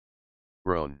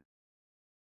 grown,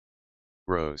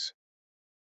 grows,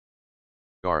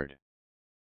 guard,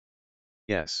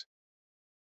 yes,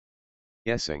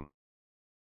 guessing,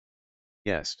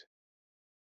 guest,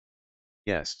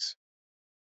 guests,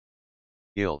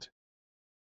 guilt,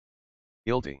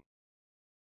 guilty,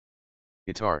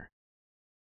 guitar,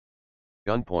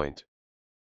 gunpoint,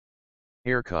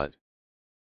 haircut,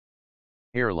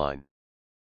 hairline,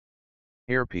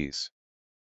 hairpiece,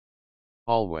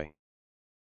 hallway,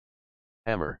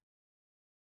 hammer,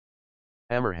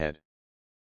 hammerhead,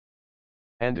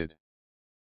 handed,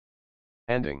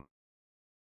 handing,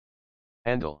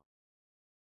 handle,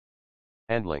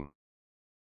 handling,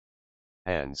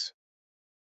 hands,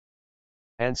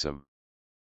 handsome,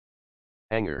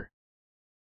 hanger,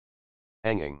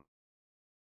 hanging,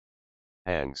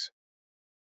 hangs,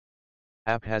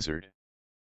 haphazard,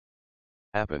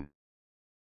 happen,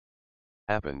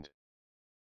 happened,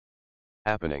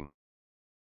 happening,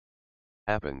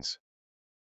 happens,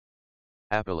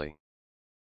 happily,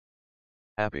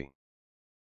 happy,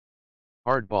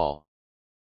 hardball,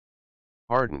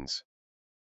 hardens,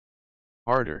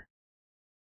 harder,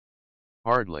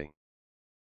 hardly,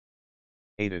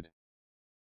 hated,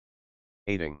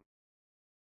 hating,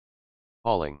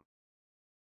 hauling,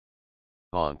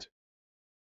 haunt,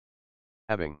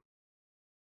 having,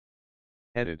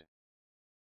 headed,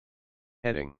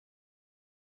 heading,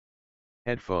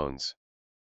 headphones,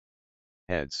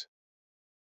 heads,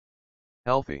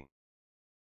 healthy,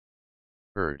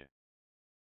 heard,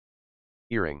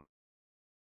 hearing,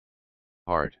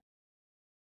 heart,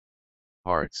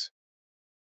 hearts,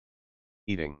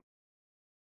 eating,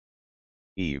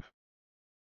 eve,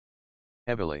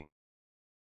 heavily,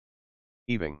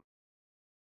 heaving,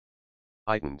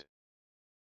 heightened,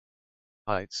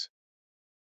 heights,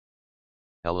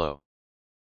 hello,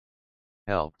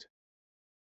 helped,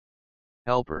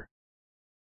 helper,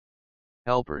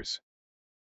 helpers,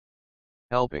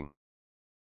 helping,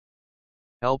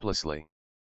 helplessly,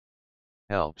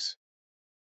 helps,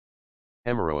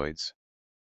 hemorrhoids,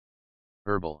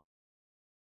 herbal,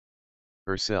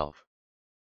 herself,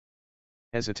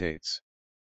 hesitates,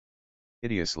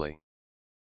 hideously,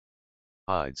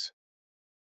 hides,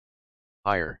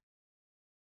 higher,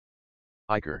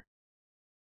 hiker,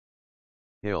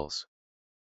 hills,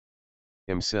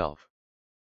 himself,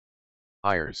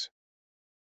 hires,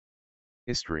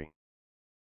 history,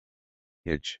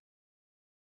 hitch,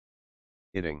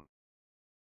 hitting,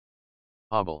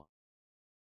 hobble,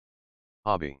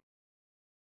 hobby,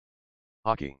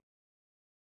 hockey,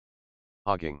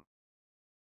 hogging,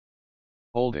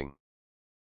 holding,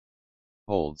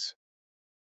 holds,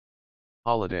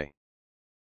 holiday,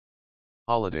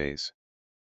 holidays,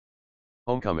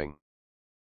 homecoming,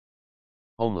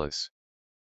 homeless,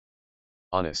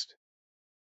 honest,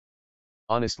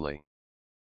 honestly,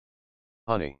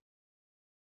 honey,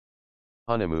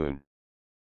 honeymoon,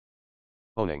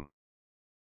 honing,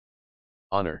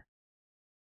 honor,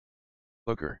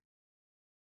 hooker,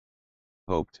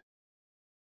 hoped,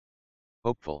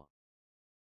 hopeful,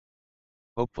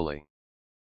 hopefully,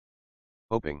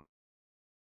 hoping,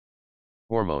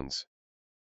 hormones,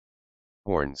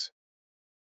 horns,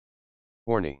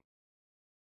 horny,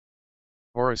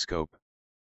 horoscope,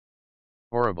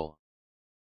 horrible,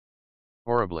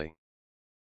 horribly,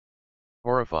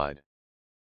 horrified,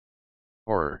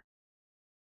 horror,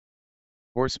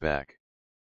 horseback,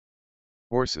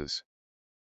 horses,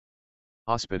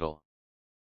 hospital,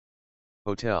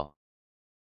 hotel,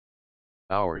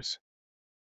 hours,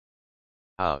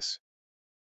 house,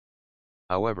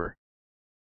 however,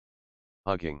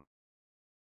 hugging,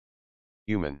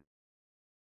 human,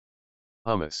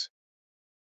 hummus,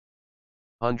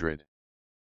 100,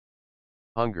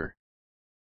 hunger,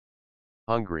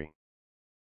 hungry,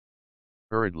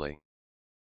 hurriedly,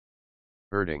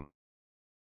 hurting,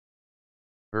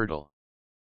 hurdle,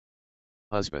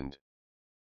 husband,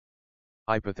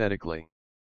 hypothetically,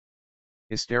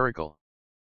 hysterical,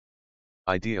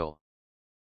 ideal,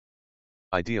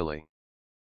 ideally,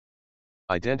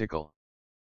 identical,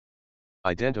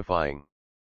 identifying,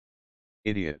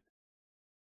 idiot,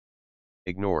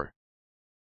 ignore,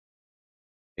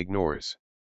 ignores,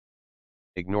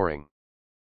 ignoring,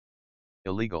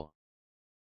 illegal,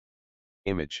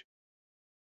 image,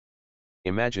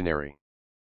 imaginary,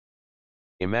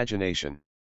 imagination,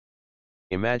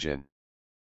 imagine,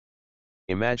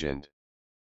 imagined,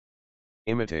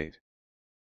 imitate,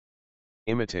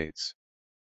 imitates,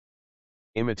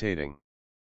 imitating,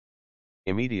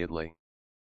 immediately,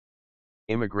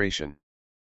 immigration,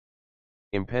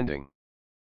 impending,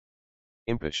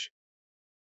 impish,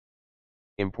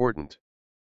 important,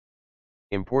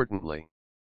 importantly,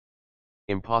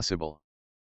 impossible,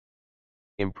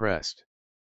 impressed,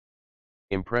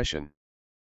 impression,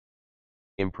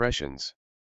 impressions,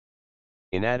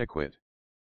 inadequate,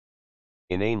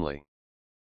 inanely,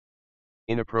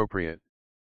 inappropriate,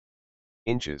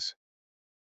 inches,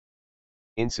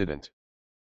 incident,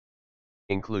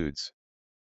 includes,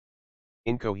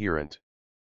 incoherent,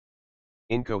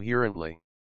 incoherently,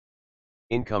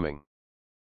 incoming,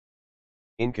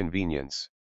 inconvenience,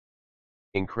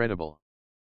 incredible,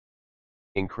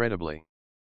 incredibly,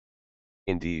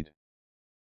 indeed,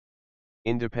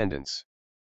 independence,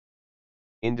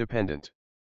 independent,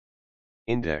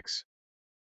 index,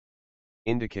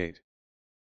 indicate,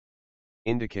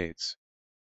 indicates,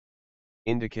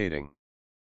 indicating,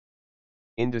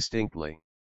 indistinctly,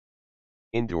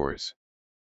 indoors,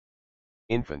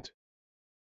 infant,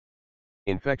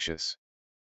 infectious,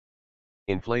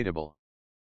 inflatable,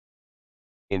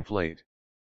 inflate,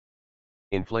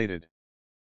 inflated,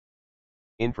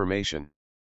 information,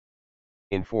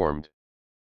 informed,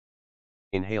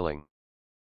 inhaling,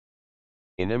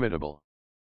 inimitable,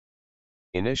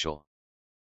 initial,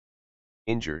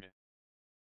 injured,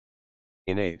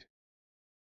 innate,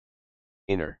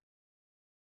 inner,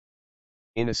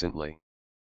 innocently,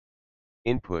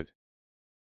 input,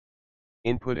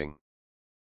 inputting,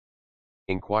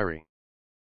 inquiry,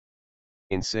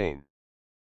 insane,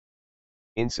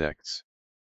 insects,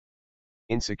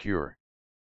 insecure,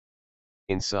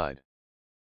 inside,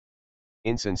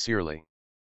 insincerely,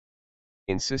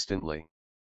 insistently,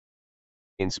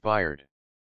 inspired,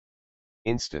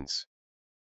 instance,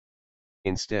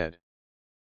 instead,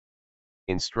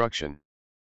 instruction,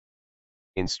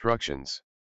 instructions,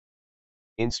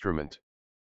 instrument,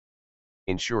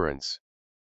 insurance,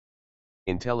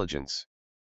 intelligence,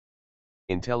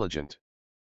 intelligent,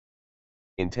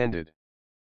 intended,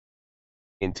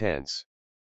 intense,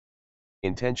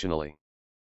 intentionally,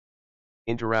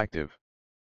 interactive,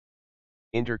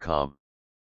 intercom,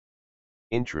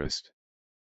 interest,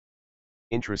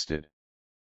 interested,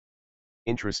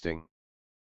 interesting,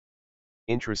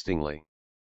 interestingly,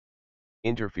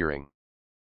 interfering,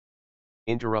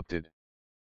 interrupted,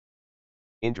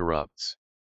 interrupts,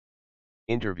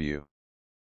 interview,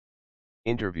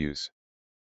 interviews,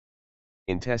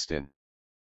 intestine,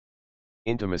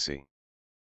 intimacy,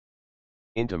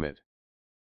 intimate,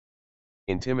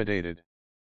 intimidated,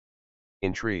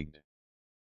 intrigued,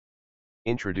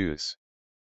 introduce,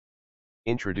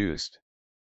 introduced,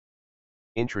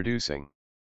 introducing,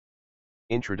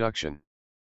 introduction,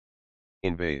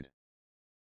 invade,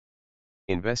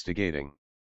 investigating,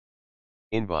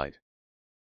 invite,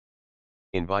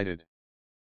 invited,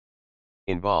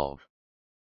 involve,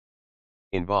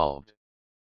 involved,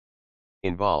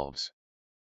 involves,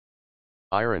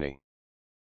 irony,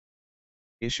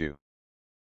 issue,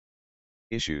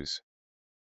 issues,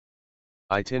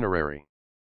 itinerary,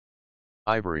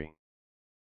 ivory,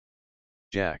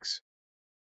 jacks,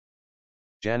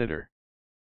 janitor,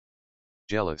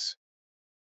 jealous,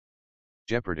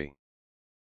 jeopardy,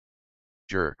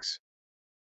 jerks,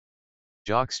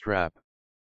 jockstrap,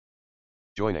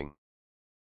 joining,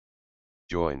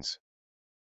 joins,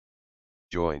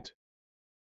 joint,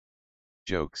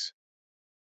 jokes,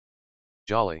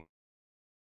 jolly,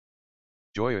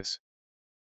 joyous,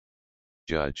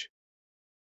 judge,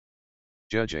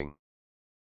 judging,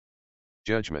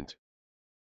 judgment,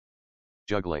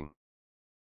 juggling,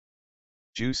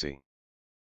 juicy,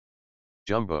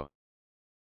 jumbo,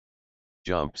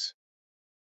 jumps,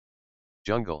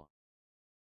 jungle,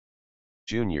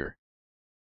 junior,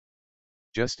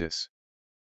 justice,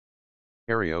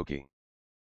 karaoke,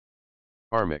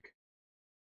 karmic,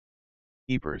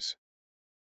 keepers,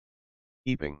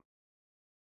 keeping,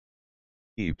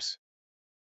 heaps,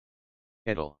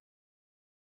 kettle,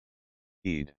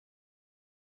 heed,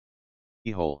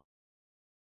 keyhole,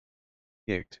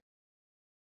 kicked,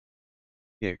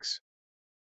 kicks,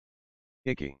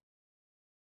 kicky,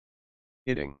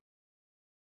 hitting,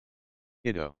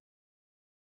 kiddo,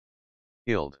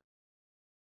 killed,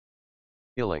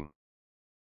 killing,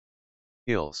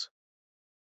 kills,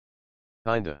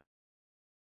 kinda,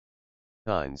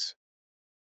 kinds,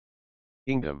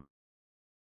 kingdom,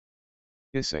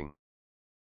 kissing,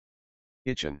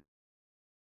 kitchen,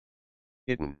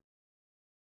 kitten,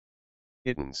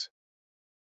 kittens,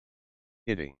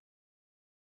 kitty,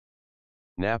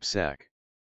 knapsack,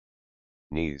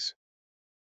 knees,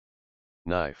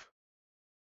 knife,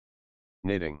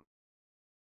 knitting,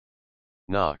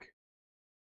 knock,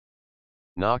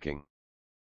 knocking,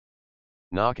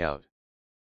 knockout,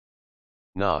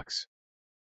 knocks,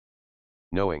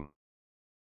 knowing,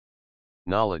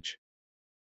 knowledge,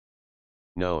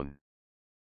 known,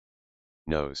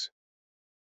 knows,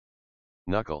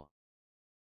 knuckle,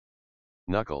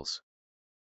 knuckles,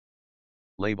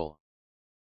 label,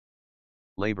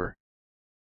 labor,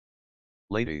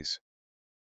 ladies,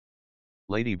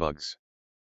 ladybugs,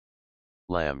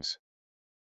 lambs,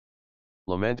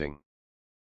 lamenting,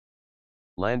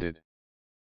 landed,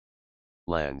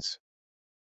 lands,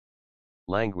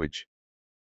 language,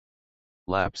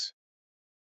 lapse,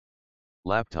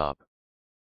 laptop,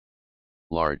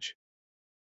 large,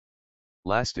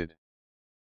 lasted,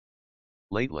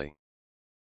 lately,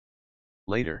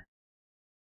 later,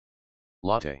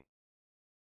 latte,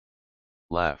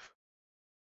 laugh,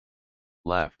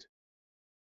 laughed,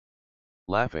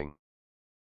 laughing,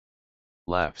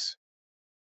 laughs,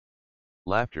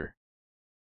 laughter,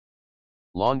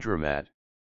 laundromat,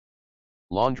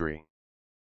 laundry,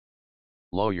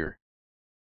 lawyer,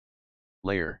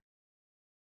 layer,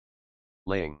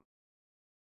 laying,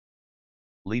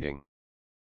 leading,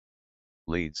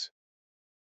 leads,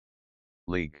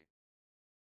 league,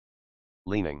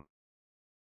 leaning,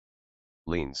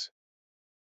 leans,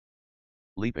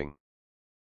 leaping,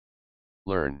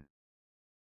 learn,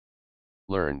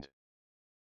 learned,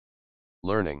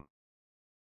 learning,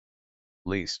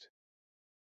 least,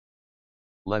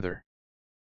 leather,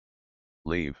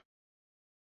 leave,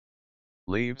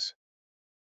 leaves,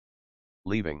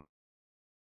 leaving,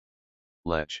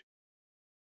 lech,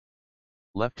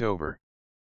 leftover,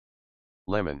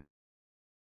 lemon,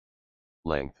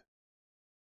 length,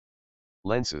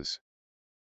 lenses,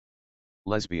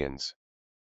 lesbians,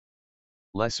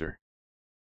 lesser,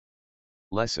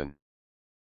 lesson,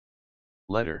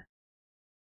 letter,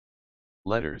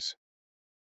 letters,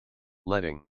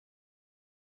 letting,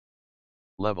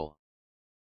 level,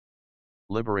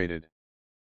 liberated,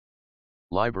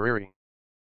 library,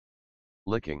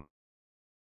 licking,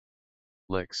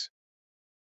 licks,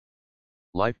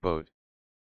 lifeboat,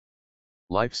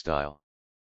 lifestyle,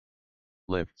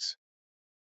 lifts,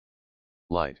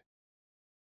 light,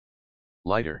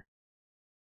 lighter,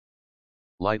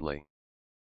 lightly,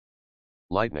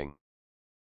 lightning,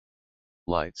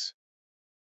 lights,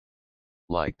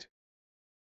 liked,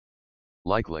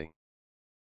 likely,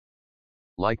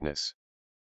 likeness,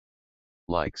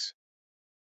 likes,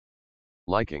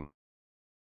 liking,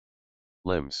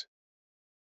 limbs,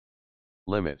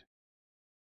 limit,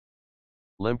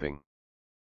 limping,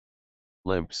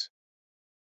 limps,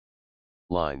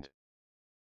 lined,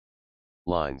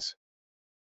 lines,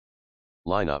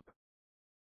 lineup,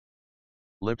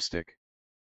 lipstick,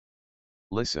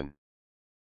 listen,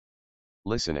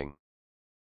 listening,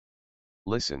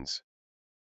 listens,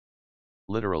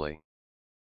 literally,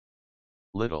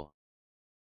 little,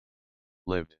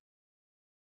 lived,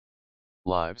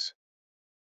 lives,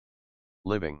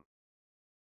 living,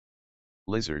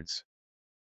 lizards,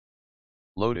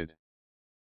 loaded,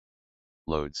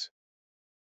 loads,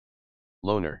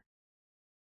 loner,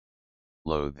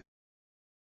 loathe,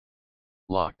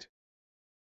 locked,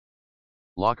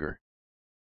 locker,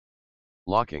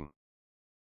 locking,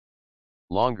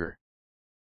 longer,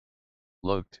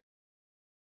 looked,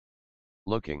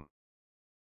 looking,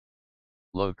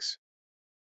 looks,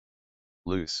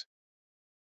 loose,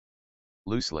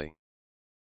 loosely,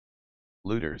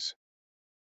 looters,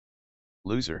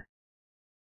 loser,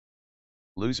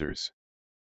 losers,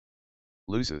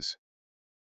 loses,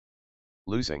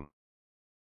 losing,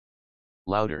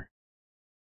 louder,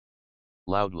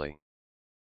 loudly,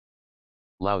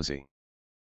 lousy,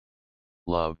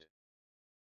 loved,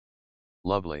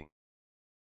 lovely,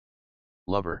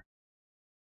 lover,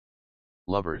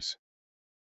 lovers,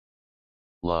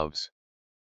 loves,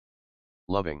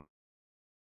 loving,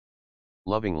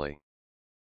 lovingly,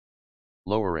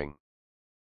 lowering,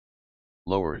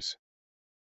 lowers,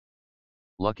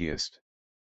 luckiest,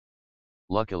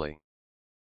 luckily,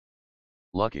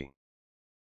 lucky,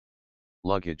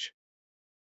 luggage,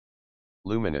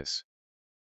 luminous,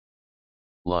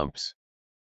 lumps,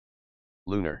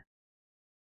 lunar,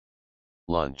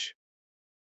 lunch,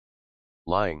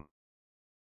 lying,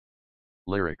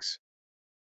 lyrics,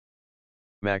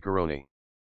 macaroni,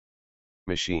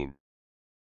 machine,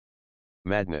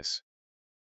 madness,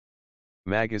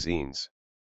 magazines,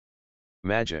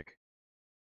 magic,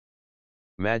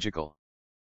 magical,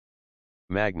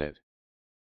 magnet,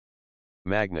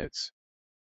 magnets,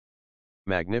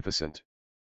 magnificent,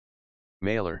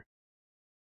 mailer,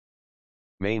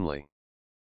 mainly,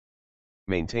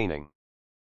 maintaining,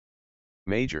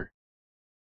 major,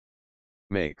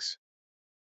 makes,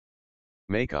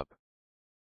 makeup,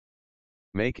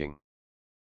 making,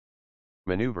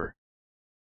 maneuver,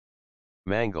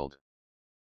 mangled,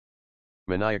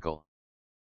 maniacal,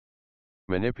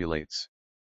 manipulates,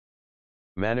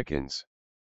 mannequins,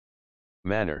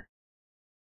 manner,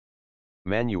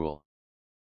 manual,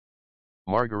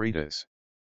 margaritas,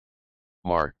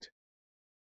 marked,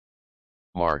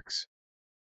 marks,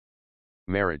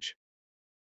 marriage,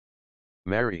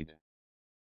 married,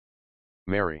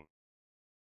 marry,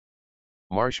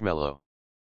 marshmallow,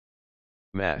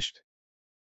 mashed,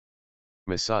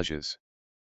 massages,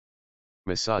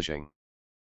 massaging,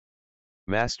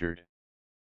 mastered,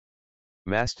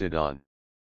 mastodon,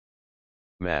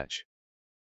 match,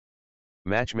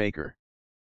 matchmaker,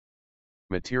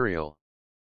 material,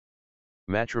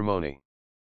 matrimony,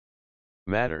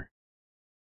 matter,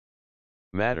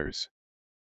 matters,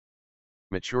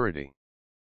 maturity,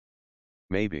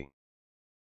 maybe,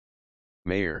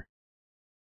 mayor,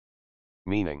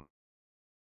 meaning,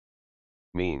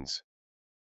 means,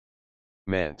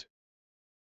 meant,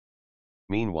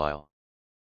 meanwhile,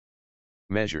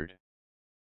 measured,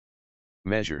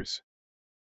 measures,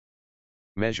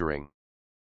 measuring,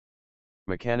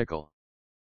 mechanical,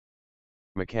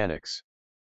 mechanics,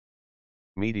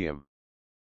 medium,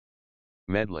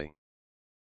 medley,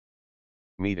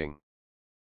 meeting,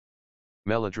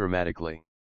 melodramatically,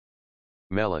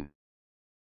 melon,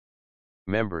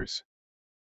 members,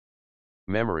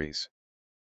 memories,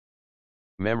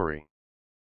 memory,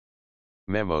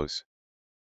 memos,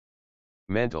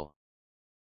 mental,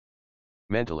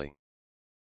 mentally,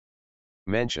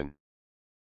 mention,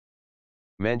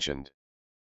 mentioned,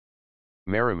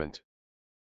 merriment,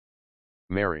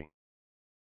 merry,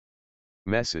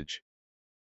 message,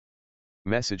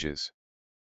 messages,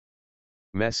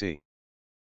 messy,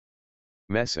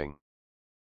 messing,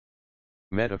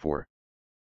 metaphor,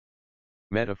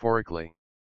 metaphorically,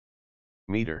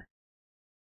 meter,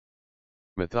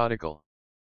 methodical,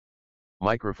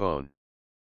 microphone,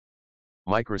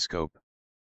 microscope,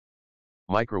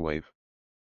 microwave,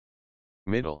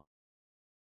 middle,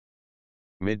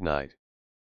 midnight,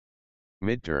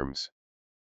 midterms,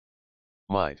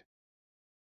 might,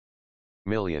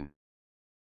 million,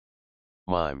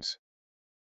 mimes,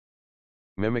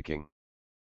 mimicking,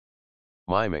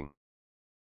 miming,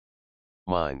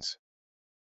 minds,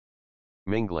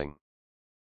 mingling,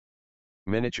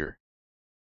 miniature,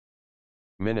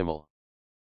 minimal,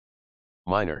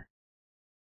 minor,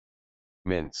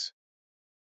 mince,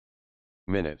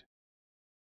 minute,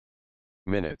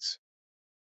 minutes,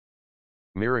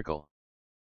 miracle,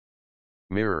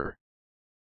 mirror,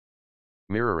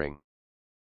 mirroring,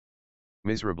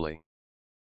 miserably,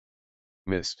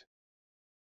 missed,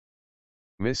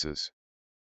 misses,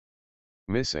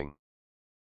 missing,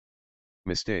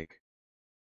 mistake,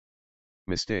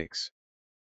 mistakes,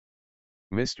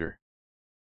 mister,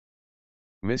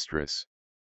 mistress,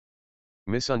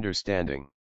 misunderstanding,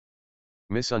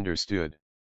 misunderstood,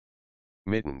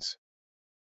 mittens,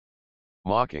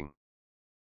 mocking,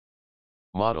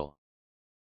 model,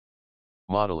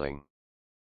 modeling,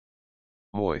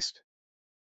 moist,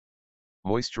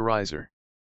 moisturizer,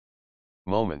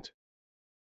 moment,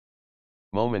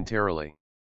 momentarily,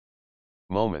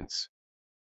 moments,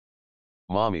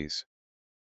 mommies,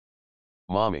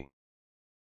 mommy,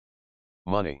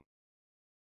 money,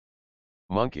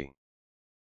 monkey,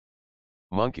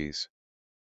 monkeys,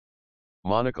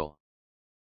 monocle,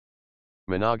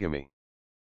 monogamy,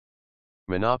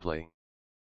 monopoly,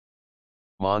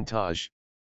 montage,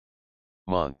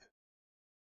 month,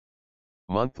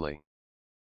 monthly,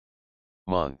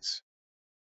 months,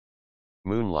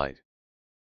 moonlight,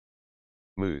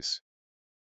 moose,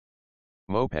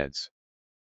 mopeds,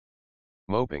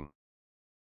 moping,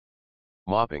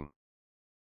 mopping,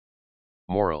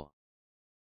 moral,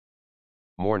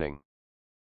 morning,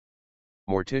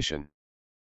 mortician,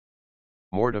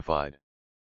 mortified,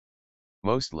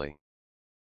 mostly,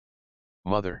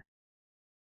 mother,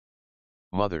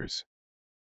 mothers,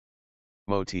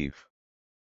 motif,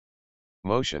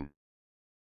 motion,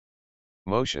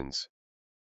 motions,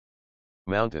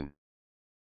 mountain,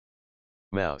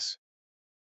 mouse,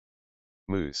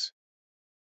 moose,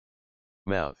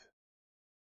 mouth,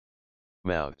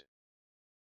 mouthed,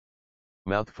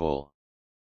 mouthful,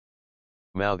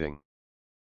 mouthing,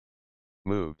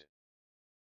 moved,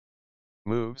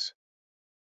 moves,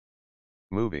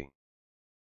 movie,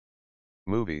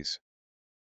 movies,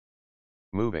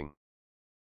 moving,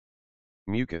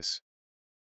 mucus,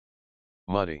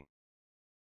 muddy,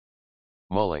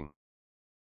 mulling,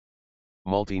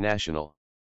 multinational,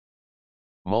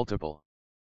 multiple,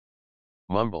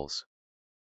 mumbles,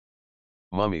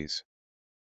 mummies,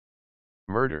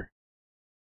 murder,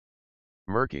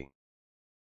 murky,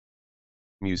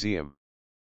 museum,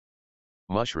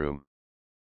 mushroom,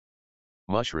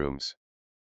 mushrooms,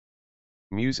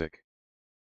 music,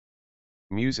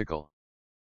 musical,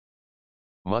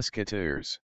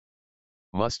 musketeers,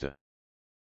 musta,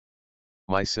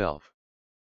 myself,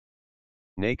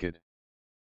 naked,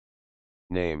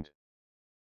 named,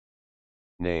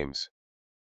 names,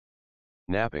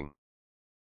 napping,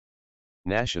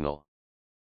 national,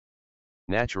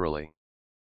 naturally,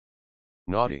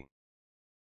 naughty,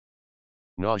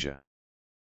 nausea,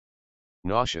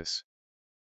 nauseous,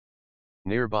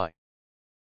 nearby,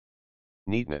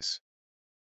 neatness,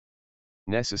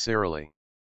 necessarily,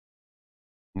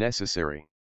 necessary,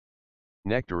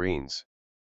 nectarines,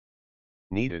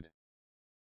 needed,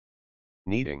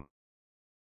 needing,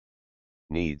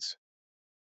 needs,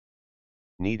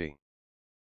 needy,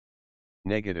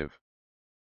 negative,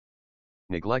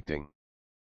 neglecting,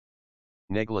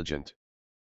 negligent,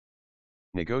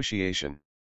 negotiation,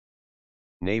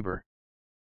 neighbor,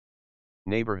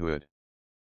 neighborhood,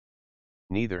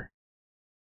 neither,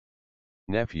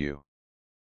 nephew,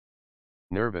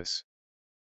 nervous,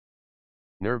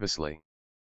 nervously,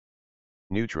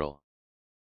 neutral,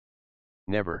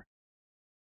 never,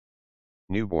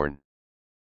 newborn,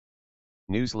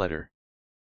 newsletter,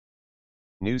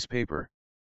 newspaper,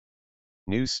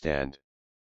 newsstand,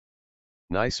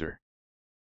 nicer,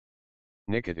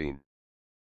 nicotine,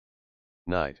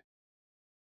 night,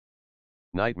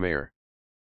 nightmare,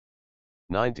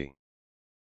 90,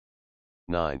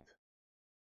 ninth,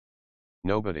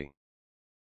 nobody,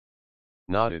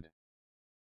 nodded,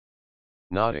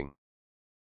 nodding,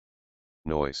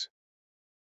 noise,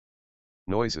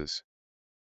 noises,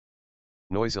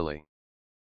 noisily,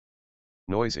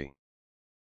 noisy,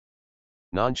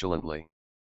 nonchalantly,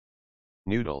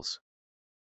 noodles,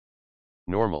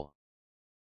 normal,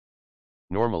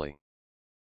 normally,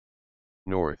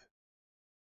 north,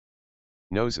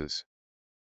 noses,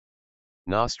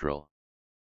 nostril,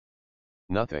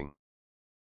 nothing,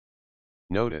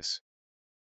 notice,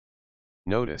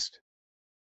 noticed,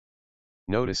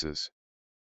 notices,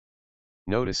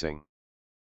 noticing,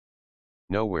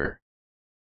 nowhere,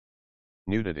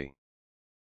 nudity,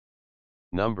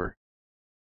 number,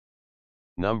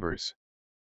 numbers,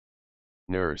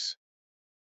 nurse,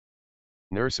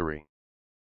 nursery,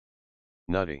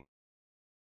 nutty,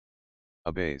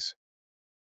 obeys,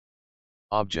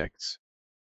 objects,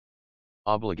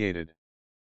 obligated,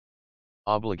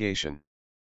 obligation,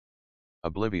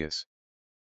 oblivious,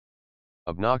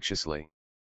 obnoxiously,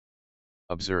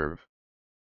 observe,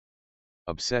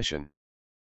 obsession,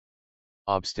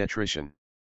 obstetrician,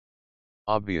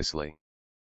 obviously,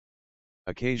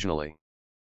 occasionally,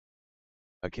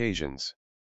 occasions,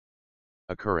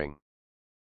 occurring,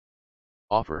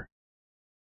 offer,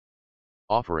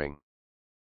 offering,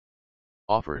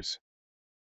 offers,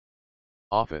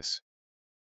 office,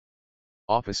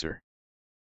 officer,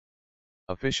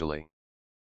 officially,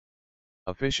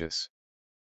 officious,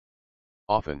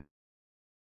 often,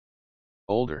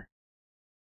 older,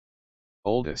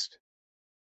 oldest,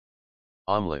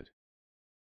 omelet,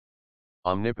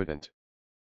 omnipotent,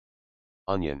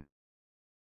 onion,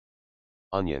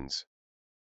 onions,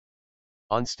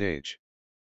 on stage,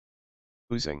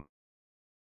 oozing,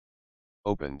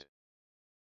 opened,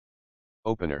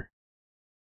 opener,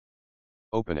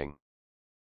 opening,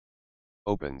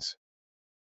 opens,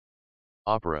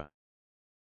 opera,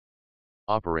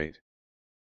 operate,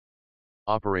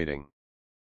 operating,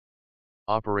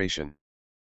 operation,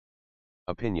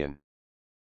 opinion,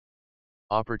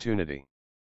 opportunity,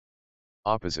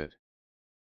 opposite,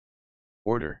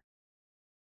 order,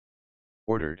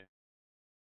 ordered,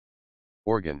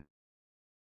 organ,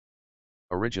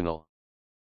 original,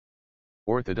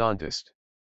 orthodontist,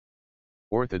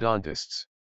 orthodontists,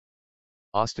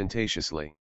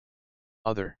 ostentatiously,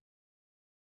 other,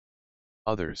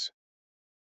 others,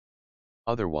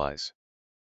 otherwise,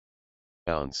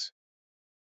 ounce,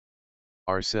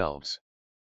 ourselves,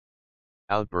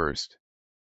 outburst,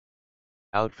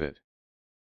 outfit,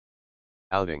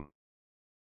 outing,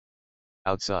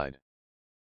 outside,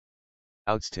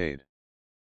 outstayed,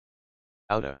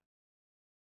 outa,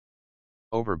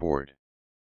 overboard,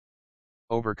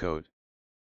 overcoat,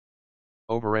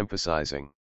 overemphasizing,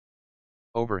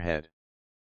 overhead,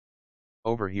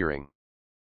 overhearing,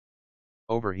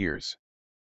 overhears,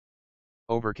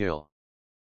 overkill,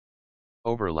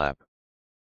 overlap,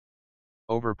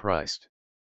 overpriced,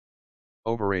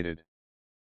 overrated,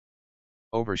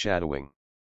 overshadowing,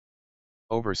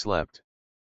 overslept,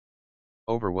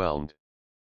 overwhelmed,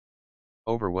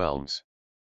 overwhelms,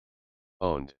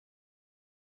 owned,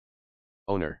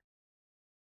 owner,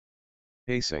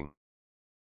 pacing,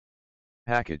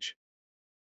 package,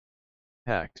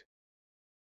 hacked,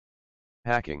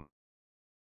 hacking,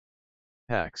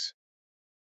 hacks,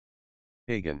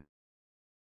 pagan,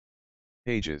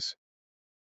 pages,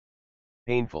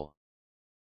 painful,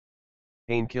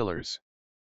 painkillers,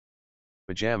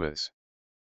 pajamas,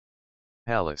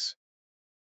 palace,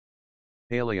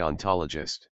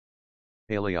 paleontologist,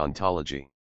 paleontology,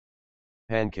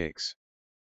 pancakes,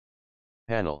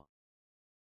 panel,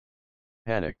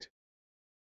 panicked,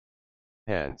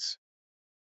 pants,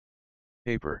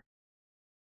 paper,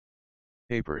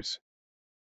 papers,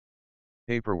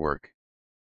 paperwork,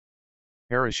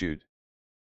 parachute,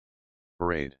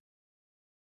 parade,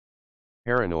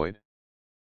 paranoid,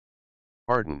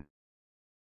 pardon,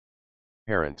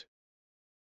 parent,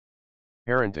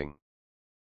 parenting,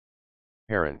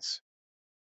 parents,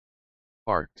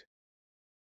 parked,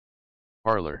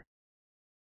 parlor,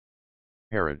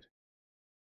 parrot,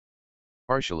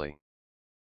 partially,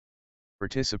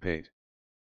 participate,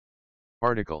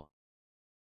 particle,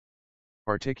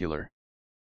 particular,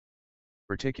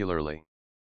 particularly,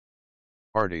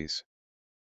 parties,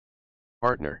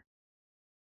 partner,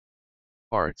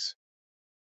 parts,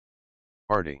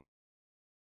 party,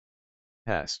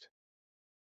 past,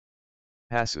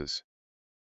 passes,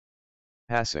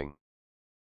 passing,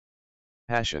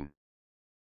 passion,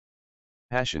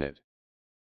 passionate,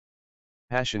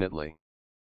 passionately,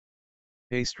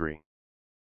 pastry,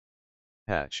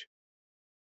 patch,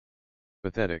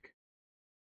 pathetic,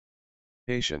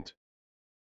 patient,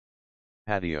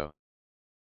 patio,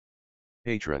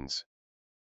 patrons,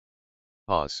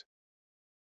 pause,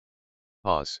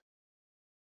 pause,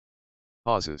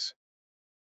 pauses,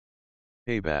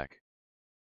 payback,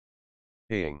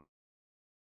 paying,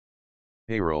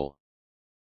 payroll,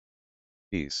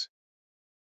 peace,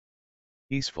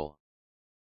 peaceful,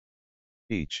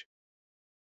 peach,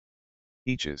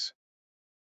 peaches,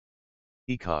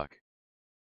 peacock,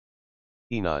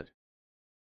 enod,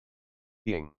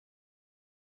 ing,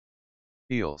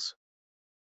 heels,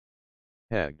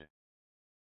 pegged,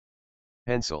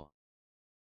 pencil,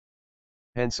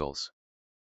 pencils,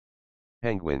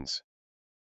 penguins,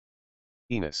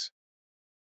 penis,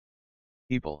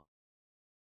 people,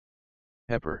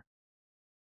 pepper,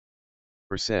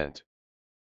 percent,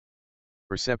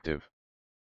 perceptive,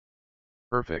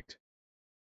 perfect,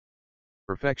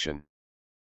 perfection,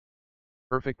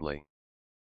 perfectly,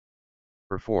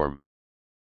 perform,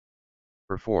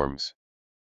 performs,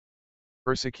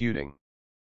 persecuting,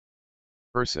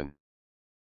 person,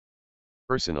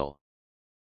 personal,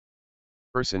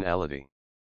 personality,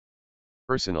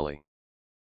 personally,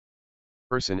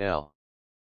 personnel,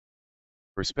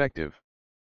 perspective,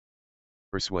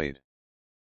 persuade,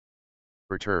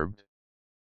 perturbed,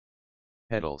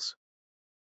 petals,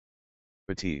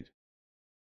 petite,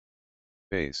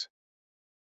 phase,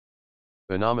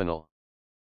 phenomenal,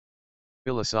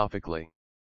 philosophically,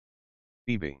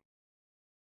 Phoebe,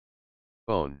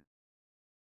 bone,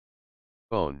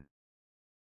 bone,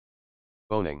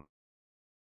 boning,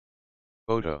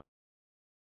 photo,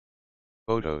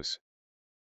 photos,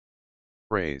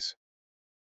 phrase,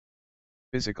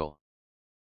 physical,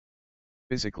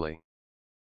 physically,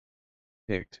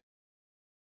 picked,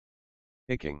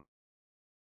 picking,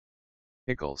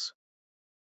 pickles,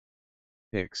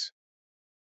 picks,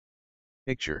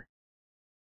 picture,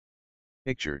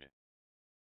 pictured,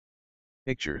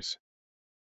 pictures,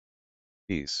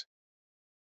 piece,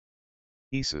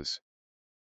 pieces,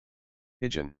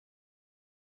 pigeon,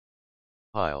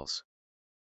 piles,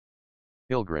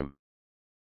 pilgrim,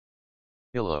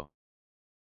 pillow,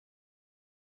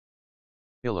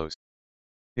 pillows,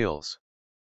 hills,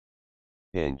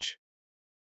 hinge,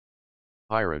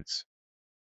 pirates,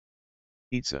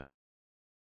 pizza,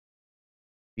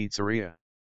 pizzeria,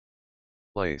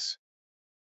 place,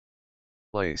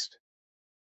 placed,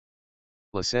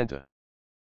 placenta,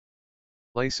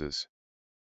 places,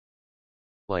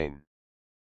 plane,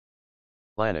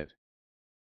 planet,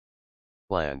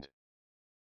 planned,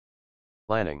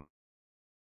 planning,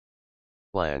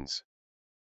 plans,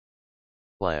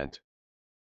 plant,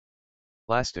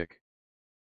 plastic,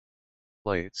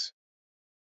 plates,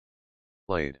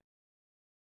 played,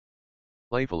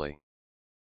 playfully,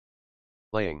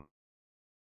 playing,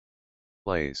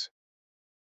 plays,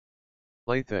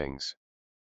 playthings,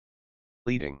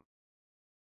 pleading,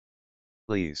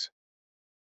 please,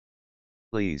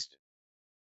 pleased,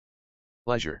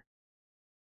 pleasure,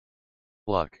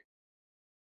 pluck,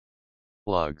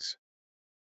 plugs,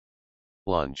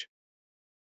 plunge,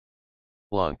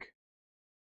 plunk,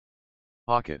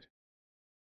 pocket,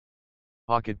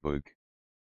 pocketbook,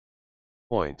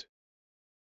 point,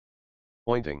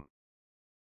 pointing,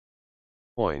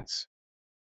 points,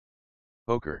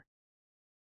 poker,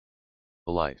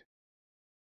 polite,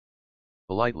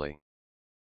 politely,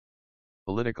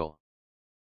 political,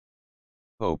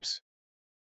 hopes,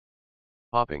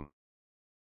 popping,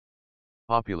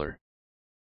 popular,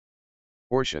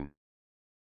 portion,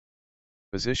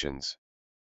 positions,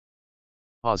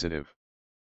 positive,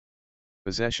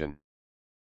 possession,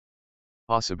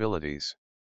 possibilities,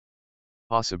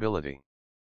 possibility,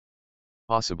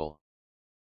 possible,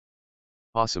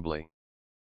 possibly,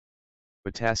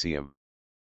 potassium,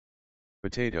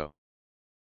 potato,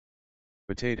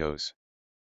 potatoes,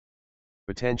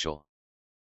 potential,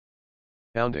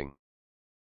 pounding,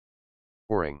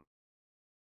 pouring,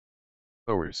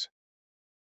 powers,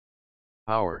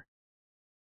 power,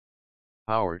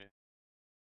 powered,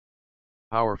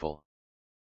 powerful,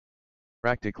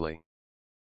 practically,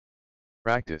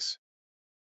 practice,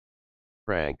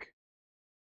 frank,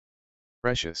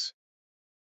 precious,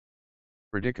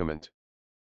 predicament,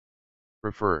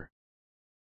 prefer,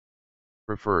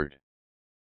 preferred,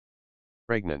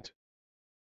 pregnant,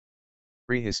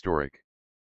 prehistoric,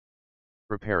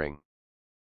 preparing,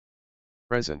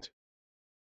 present,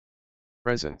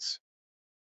 presence,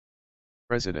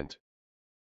 president,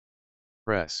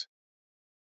 press,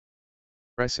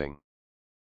 pressing,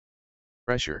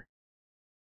 pressure,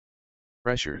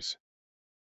 pressures,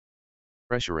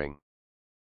 pressuring,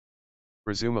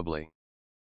 presumably,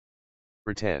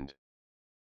 pretend,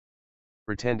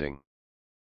 pretending,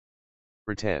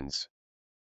 pretends,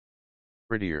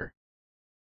 prettier,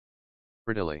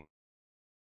 prettily,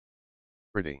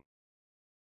 pretty,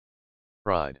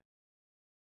 pride,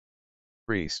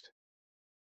 priest,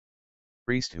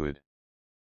 priesthood,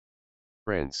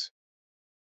 prince,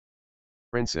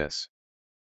 princess,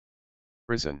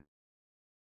 prison,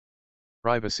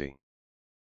 privacy,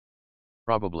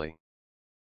 probably,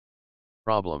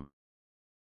 problem,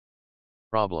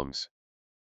 problems,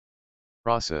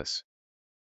 process,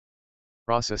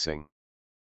 processing,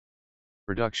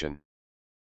 production,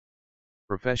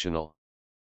 professional,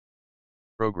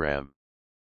 program,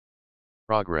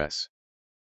 progress,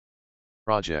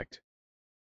 project,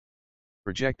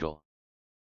 projectile,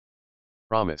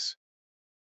 promise,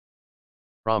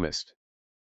 promised,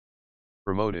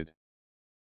 promoted,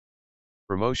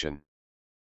 promotion,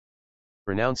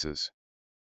 pronounces,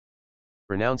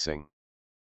 pronouncing,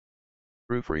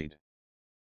 proofread,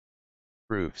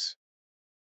 proofs,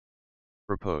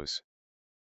 propose,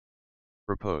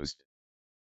 proposed,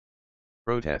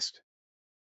 protest,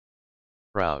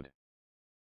 proud,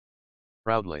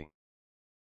 proudly,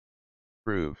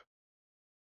 prove,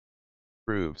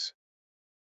 proves,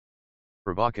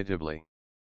 provocatively,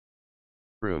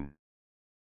 prune,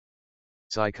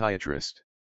 psychiatrist,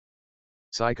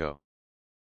 psycho,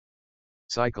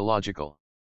 psychological,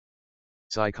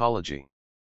 psychology,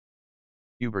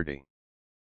 puberty,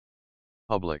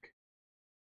 public,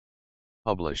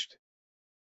 published,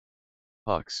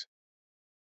 pucks,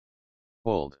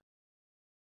 pulled,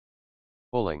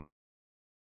 pulling,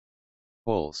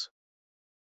 pulls,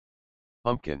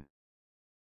 pumpkin,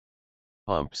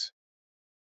 pumps,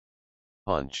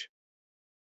 punch,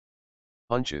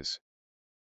 punches,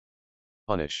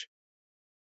 punish,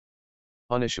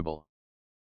 punishable,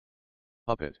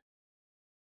 puppet,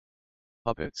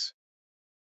 puppets,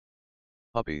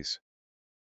 puppies,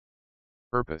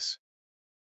 purpose,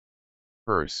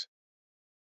 purse,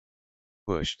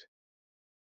 pushed,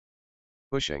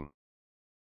 pushing,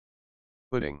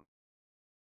 pudding,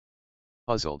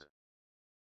 puzzled,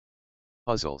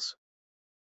 puzzles,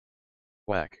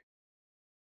 whack,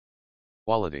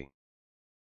 quality,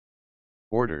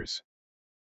 orders,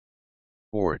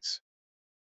 boards,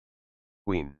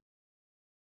 queen,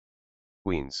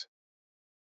 queens,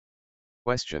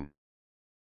 question,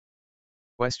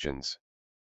 questions,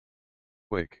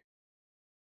 quick,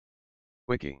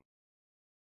 quickie,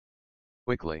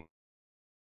 quickly,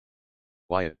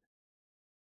 quiet,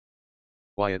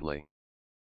 quietly,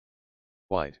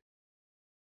 white,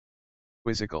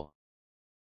 quizzical,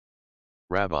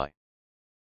 rabbi,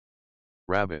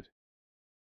 rabbit,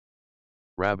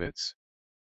 rabbits,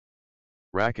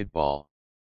 racquetball,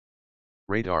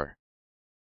 radar,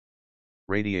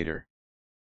 radiator,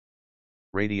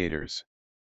 radiators,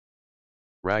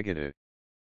 ragged,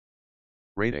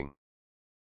 rating,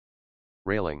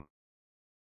 railing,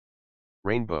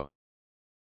 rainbow,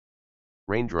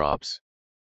 raindrops,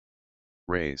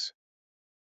 raise,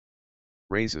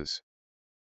 raises,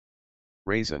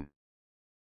 raisin,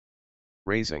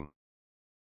 raising,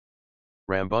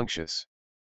 rambunctious,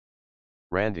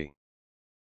 randy,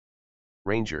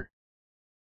 ranger,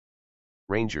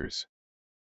 rangers,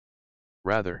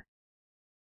 rather,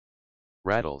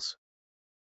 rattles,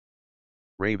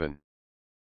 raven,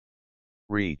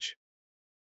 reach,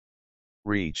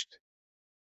 reached,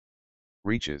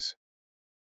 reaches,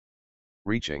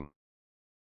 reaching,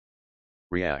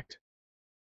 react,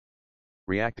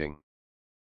 reacting,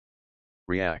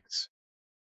 reacts,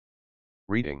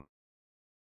 reading,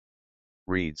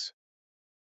 reads,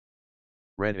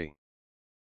 ready,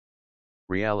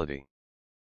 reality,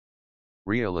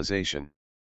 realization,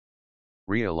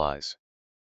 realize,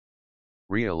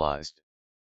 realized,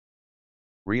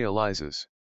 realizes,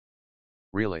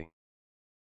 really,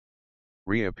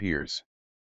 reappears,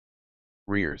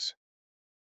 rears,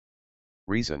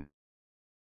 reason,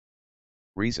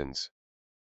 reasons,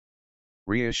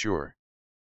 reassure,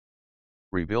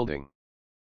 rebuilding,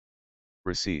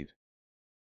 recede,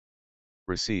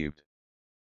 received,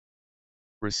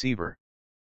 receiver,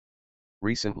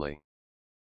 recently,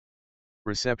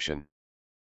 reception,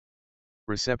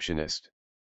 receptionist,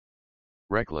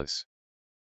 reckless,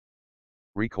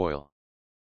 recoil,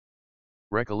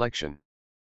 recollection,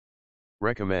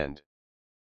 recommend,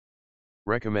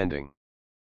 recommending,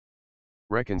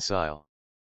 reconcile,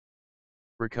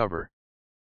 recover,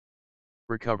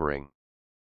 recovering,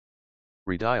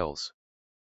 redials,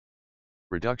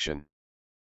 reduction,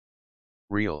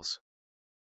 reels,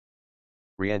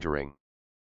 re-entering,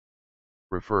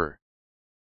 refer,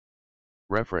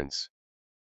 reference,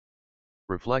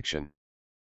 reflection,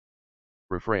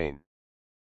 refrain,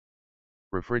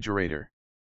 refrigerator,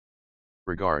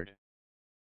 regard,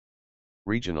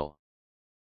 regional,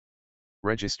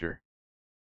 register,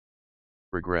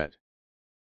 regret,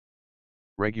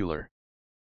 regular,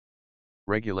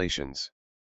 regulations,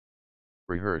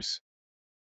 rehearse,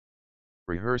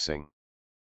 rehearsing,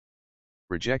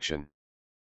 rejection,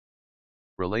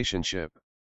 relationship,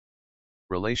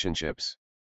 relationships,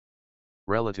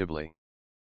 relatively,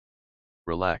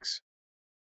 relax,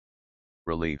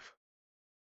 relief,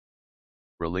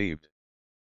 relieved,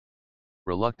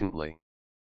 reluctantly,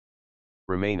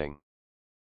 remaining,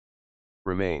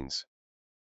 remains,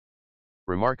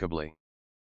 remarkably,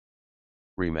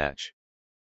 rematch,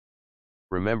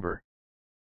 remember,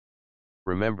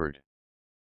 remembered,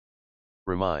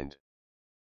 remind,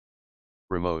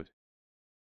 remote,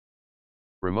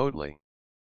 remotely,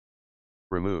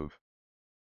 remove,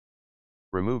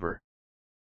 remover,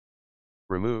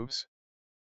 removes,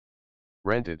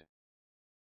 rented,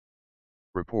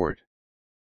 report,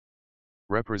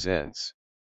 represents,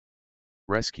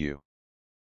 rescue,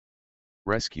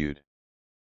 rescued,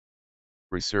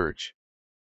 research,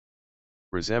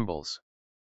 resembles,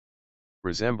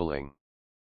 resembling,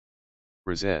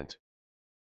 resent,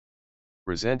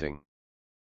 resenting,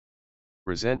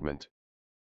 resentment,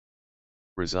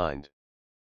 resigned,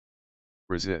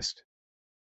 resist,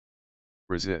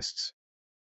 resists,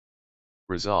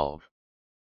 resolve,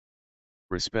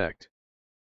 respect,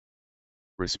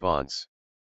 response,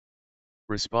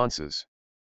 responses,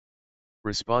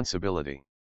 responsibility,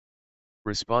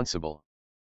 responsible,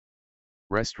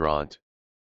 restaurant,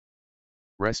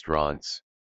 restaurants,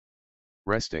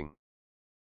 resting,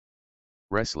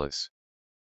 restless,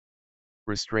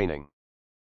 restraining,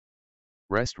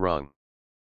 rest rung,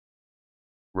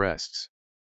 rests,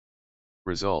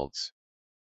 results,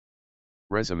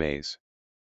 resumes,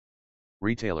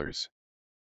 retailers,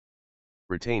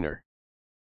 retainer,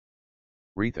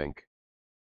 rethink,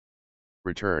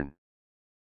 return,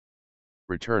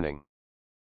 returning,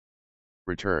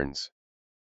 returns,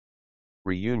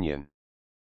 reunion,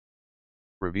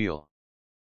 reveal,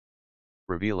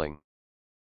 revealing,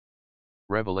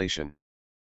 revelation,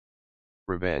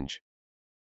 revenge,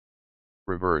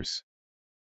 reverse,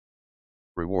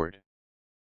 reward,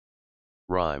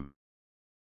 rhyme,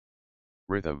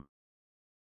 rhythm,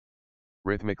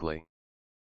 rhythmically,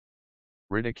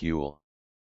 ridicule,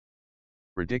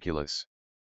 ridiculous,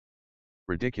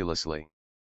 ridiculously,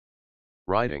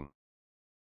 writing,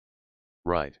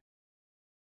 right,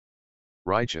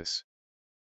 righteous,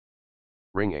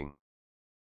 ringing,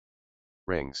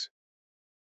 rings,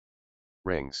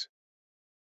 rings,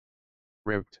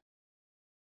 ripped,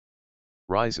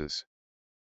 rises,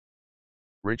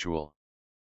 ritual,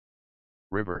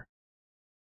 river,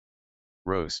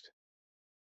 roast,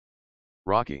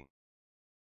 rocky,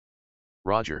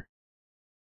 Roger,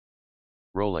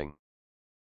 rolling,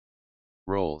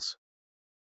 rolls,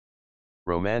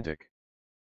 romantic,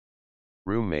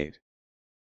 roommate,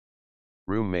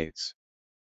 roommates,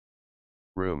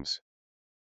 rooms,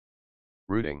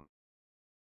 rooting,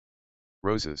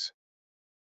 roses,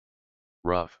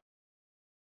 rough,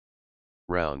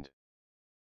 round,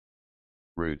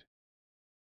 root,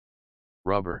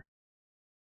 rubber,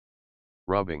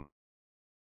 rubbing,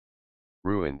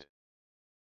 ruined,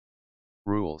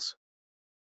 rules,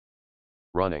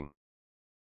 running,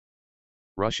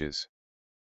 rushes,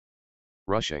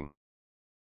 rushing,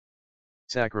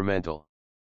 sacramental,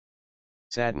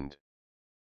 saddened,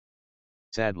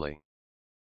 sadly,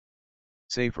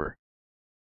 safer,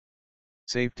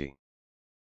 safety,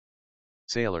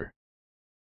 sailor,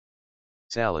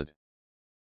 salad,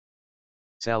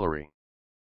 salary,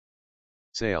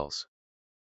 sales,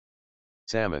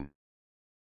 salmon,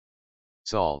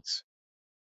 salts,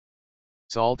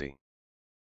 salty,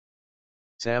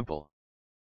 sample,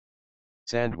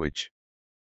 sandwich,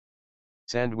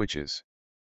 sandwiches,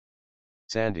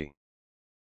 sandy,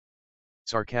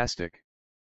 sarcastic,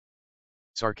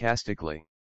 sarcastically,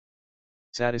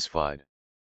 satisfied,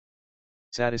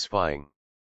 satisfying,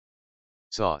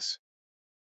 sauce,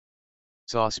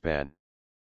 saucepan,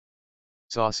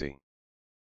 saucy,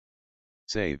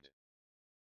 saved,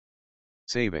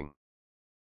 saving,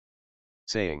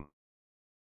 saying,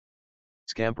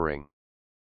 scampering,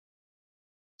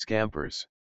 scampers,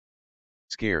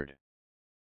 scared,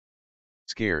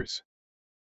 scares,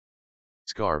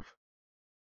 scarf,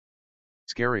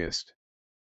 scariest,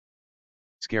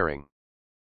 scaring,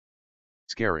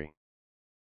 scary,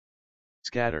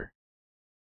 scatter,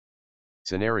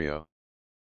 scenario,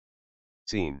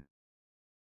 scene,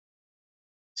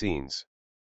 scenes,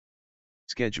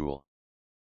 schedule,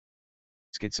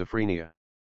 schizophrenia,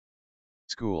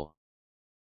 school,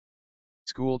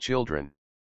 school children,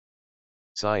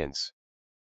 science,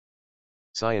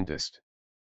 scientist,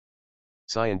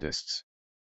 scientists,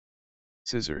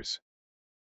 scissors,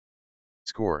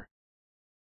 score,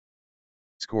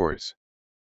 scores,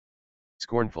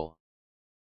 scornful,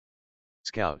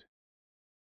 scout,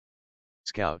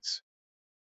 scouts,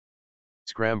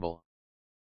 scramble,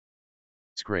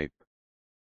 scrape,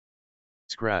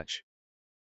 scratch,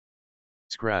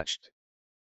 scratched,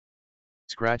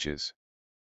 scratches,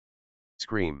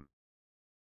 scream,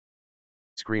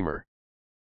 screamer,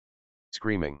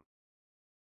 screaming,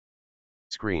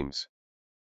 screams,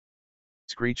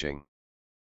 screeching,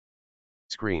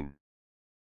 screen,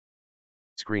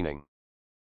 screening,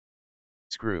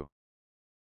 screw,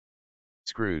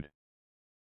 screwed,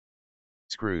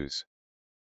 screws,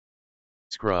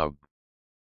 scrub,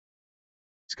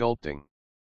 sculpting,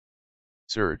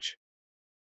 search,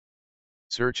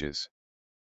 searches,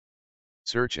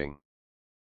 searching,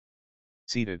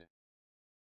 seated,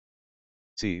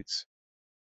 seats,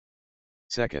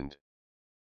 second,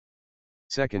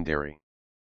 secondary,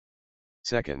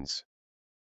 seconds,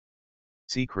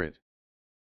 secret,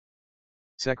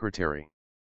 secretary,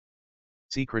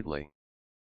 secretly,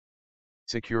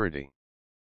 security,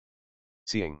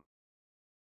 seeing,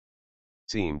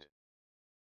 seemed,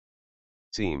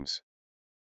 seems,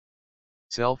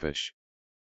 selfish,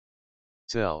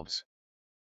 selves,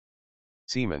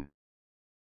 seaman,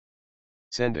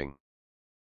 sending,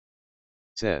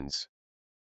 sends,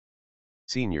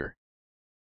 senior,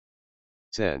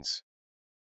 sense,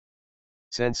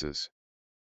 senses,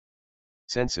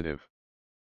 sensitive,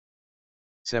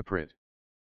 separate,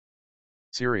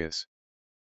 serious,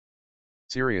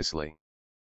 seriously,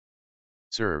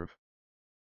 serve,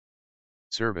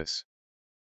 service,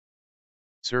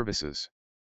 services,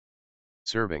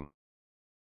 serving,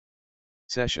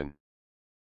 session,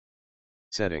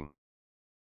 setting,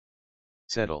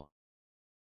 settle,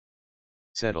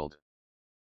 settled,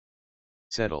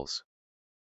 settles,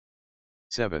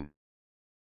 7,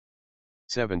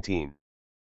 17,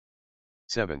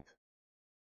 7th,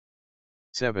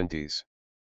 70s,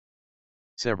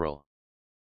 several,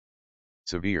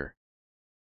 severe,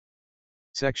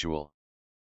 sexual,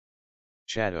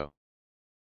 shadow,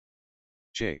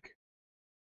 shake,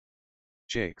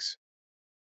 shakes,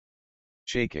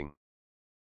 shaking,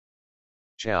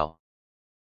 shall,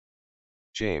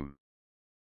 shame,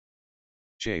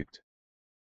 shaped,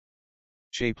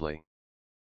 shapely,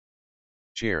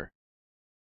 share,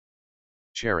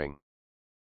 sharing,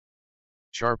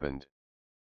 sharpened,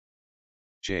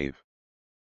 shave,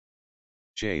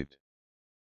 shaved,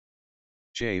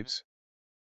 shaves,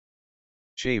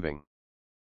 shaving,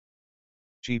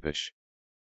 sheepish,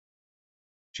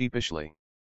 sheepishly,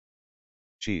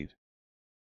 cheat,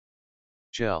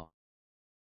 shell,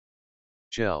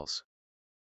 shells,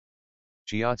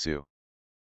 shiatsu,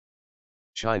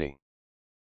 shiny,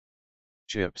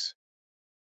 chips,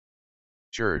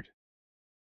 churd,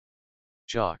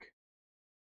 shock,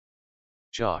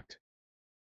 shocked,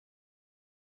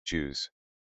 choose,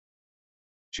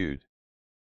 chewed,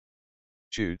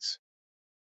 shoots,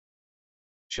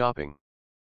 shopping,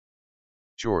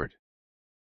 short,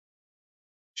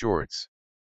 shorts,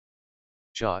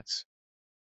 shots,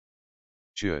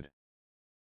 should,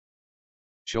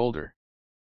 shoulder,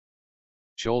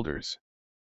 shoulders,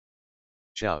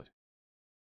 shout,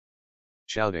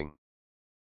 shouting,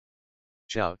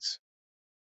 shouts,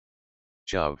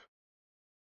 shove,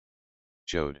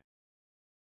 showed,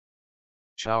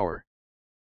 shower,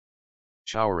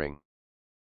 showering,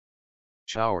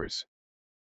 showers,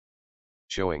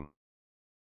 showing,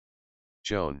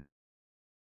 shown,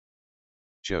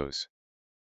 shows,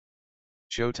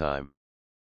 showtime,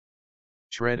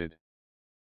 shredded,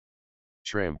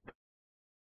 shrimp,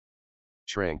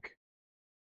 shrink,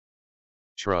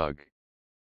 shrug,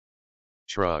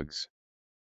 shrugs,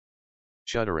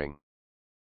 shuddering,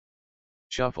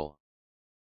 shuffle,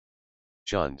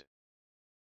 shunned,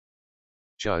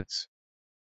 shuts,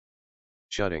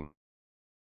 shutting,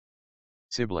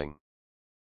 sibling,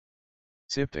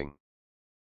 sifting,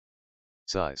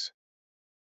 size,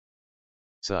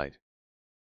 side,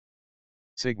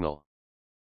 signal,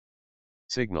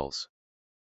 signals,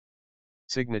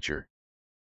 signature,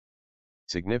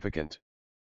 significant,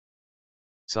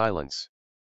 silence,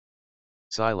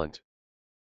 silent,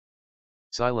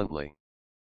 silently,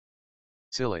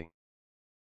 silly,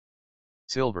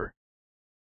 silver,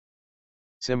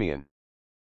 simian,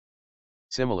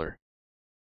 similar,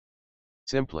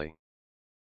 simply,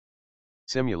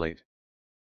 simulate,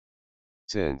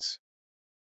 since,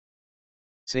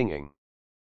 singing,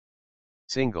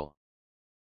 single,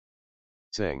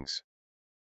 sings,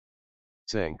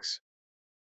 sinks,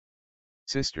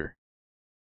 sister,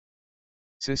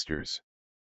 sisters,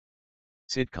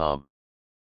 sitcom,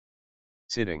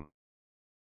 sitting,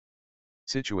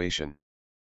 situation,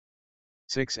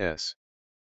 6S,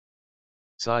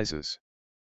 sizes,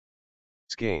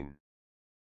 skein,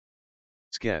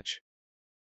 sketch,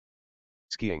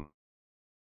 skiing,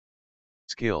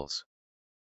 skills,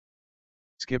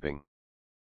 skipping,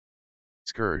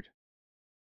 skirt,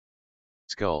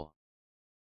 skull,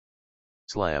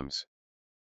 slams,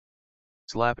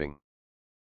 slapping,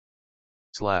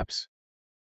 slaps,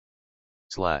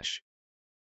 slash,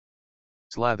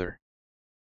 slather,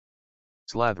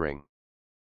 slathering,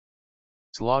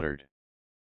 slaughtered,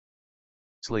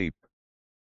 sleep,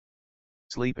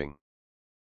 sleeping,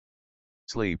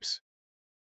 sleeps,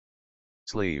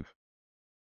 sleeve,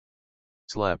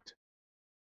 slept,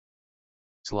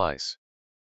 slice,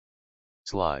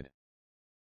 slide,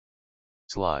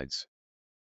 slides,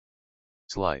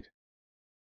 slight,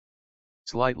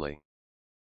 slightly,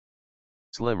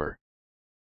 slimmer,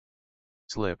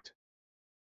 slipped,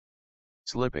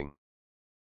 slipping,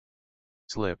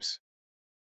 slips,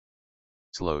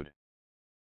 slowed,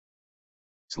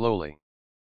 slowly,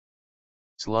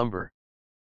 slumber,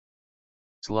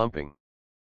 slumping,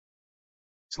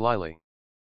 slyly,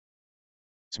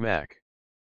 smack,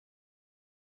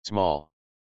 small,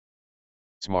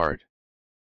 smart,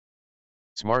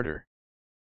 smarter,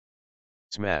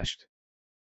 smashed,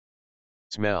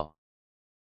 smell,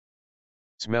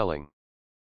 smelling,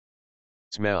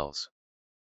 smells,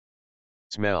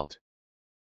 smelt,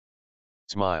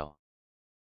 smile,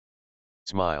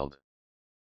 smiled,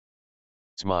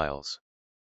 smiles,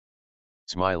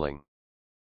 smiling,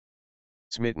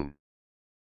 smitten,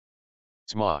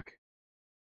 smock,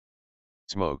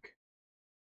 smoke,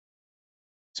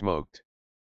 smoked,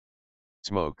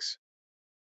 smokes,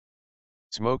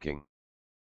 smoking,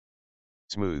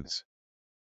 smooths,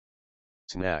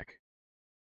 snack,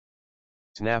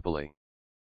 snappily,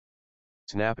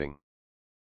 snapping,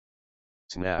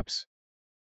 snaps,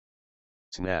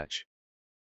 snatch,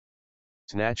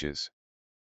 snatches,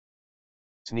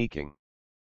 sneaking,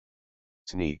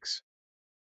 sneaks,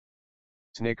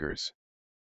 snickers,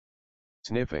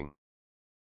 sniffing,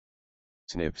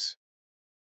 sniffs,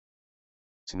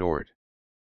 snort,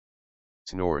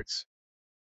 snorts,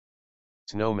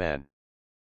 snowman,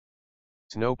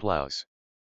 snowplows,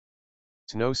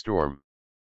 snowstorm,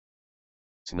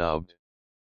 snubbed,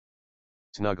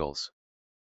 snuggles,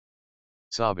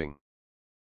 sobbing,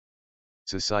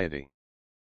 society,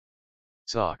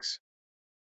 socks,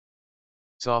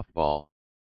 softball,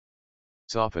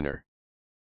 softener,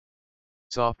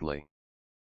 softly,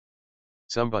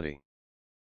 somebody,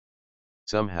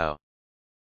 somehow,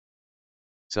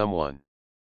 someone,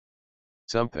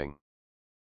 something,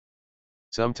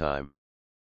 sometime,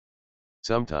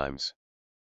 sometimes,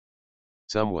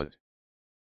 somewhat,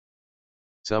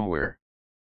 somewhere,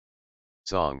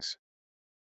 songs,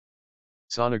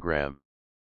 sonogram,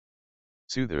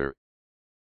 soother,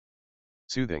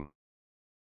 soothing,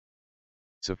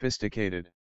 sophisticated,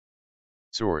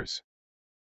 source,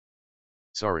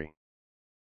 sorry,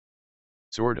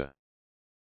 sorta,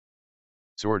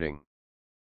 sorting,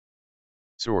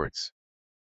 sorts,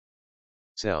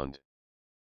 sound,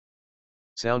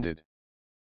 sounded,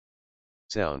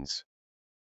 sounds,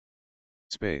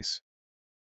 space,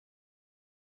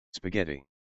 spaghetti,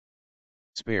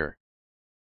 spare,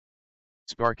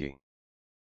 sparky,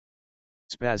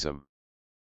 spasm,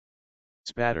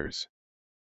 spatters,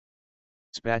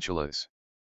 spatulas,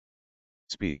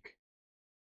 speak,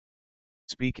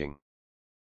 speaking,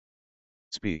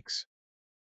 speaks,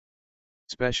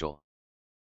 special,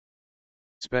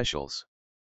 specials,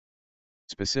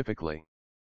 specifically,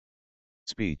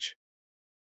 speech,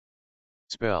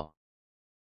 spell,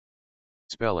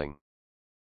 spelling,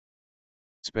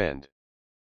 spend,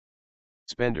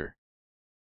 spender,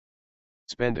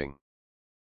 spending,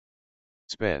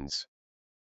 spends,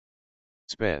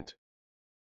 spent,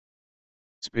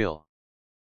 spill,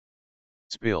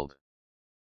 spilled,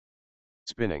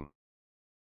 spinning,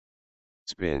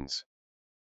 spins,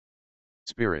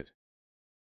 spirit,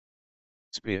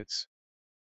 spits,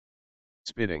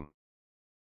 spitting,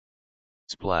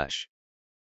 splash,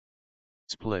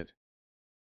 split,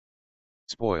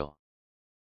 spoil,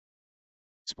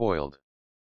 spoiled,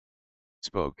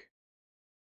 spoke,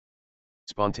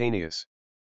 spontaneous,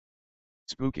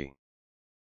 spooky,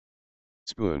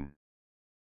 spoon,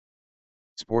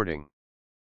 sporting,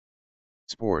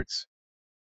 sports,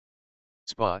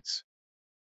 spots,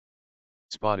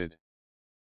 spotted,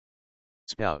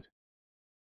 spout,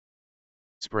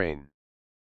 sprain,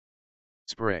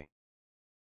 spray,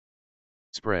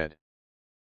 spread,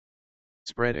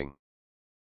 spreading,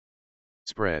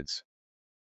 spreads,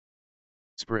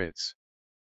 spritz,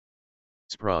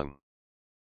 sprung,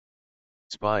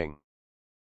 spying,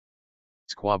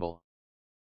 squabble,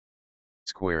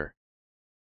 square,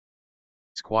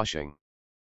 squashing,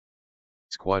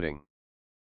 squatting,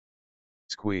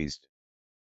 squeezed,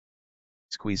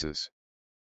 squeezes,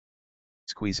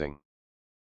 squeezing,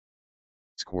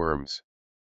 squirms,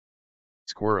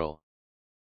 squirrel,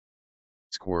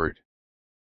 squirt,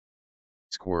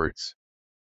 squirts,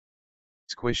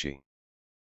 squishy,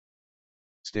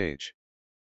 stage,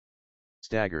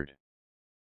 staggered,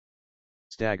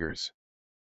 staggers,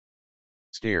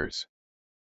 stairs,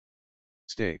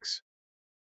 stakes,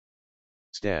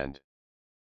 stand,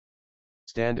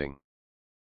 standing,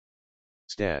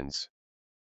 stands,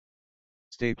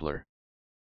 stapler,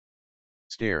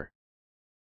 stare,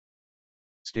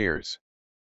 stairs,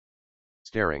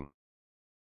 staring,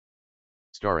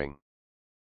 starring,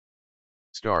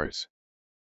 stars,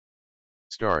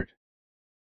 start,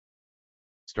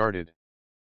 started,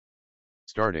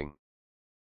 starting,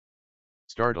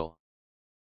 startle,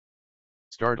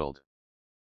 startled,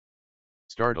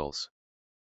 startles,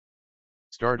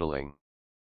 startling,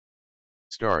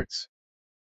 starts,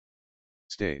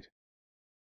 state,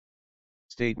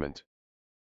 statement,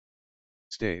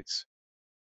 states,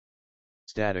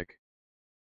 static,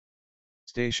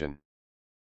 station,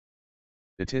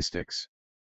 statistics,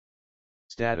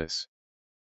 status,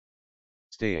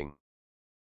 staying,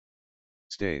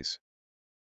 stays,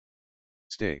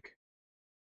 stake,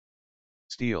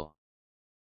 steal,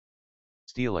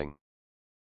 stealing,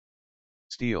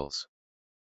 steals,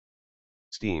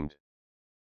 steamed,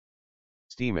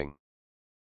 steaming,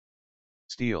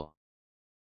 steal,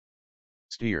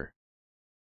 steer,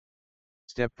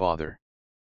 stepfather,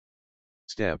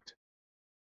 stepped,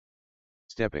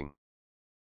 stepping,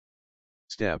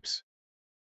 steps,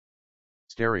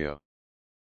 stereo,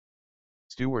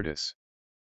 stewardess,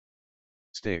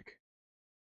 stick,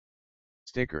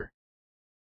 sticker,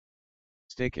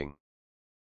 staking,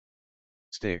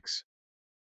 sticks,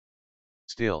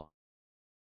 still,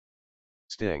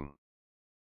 sting,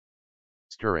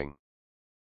 stirring,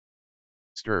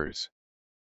 stirs,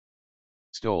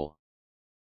 stole,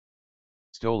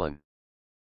 stolen,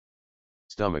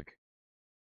 stomach,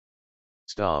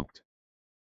 stomped,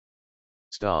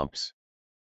 stomps,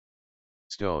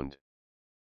 stoned,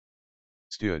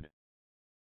 stood,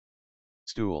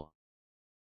 stool,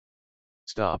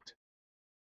 stopped,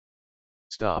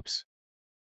 stops,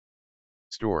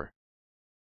 store,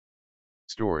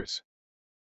 stores,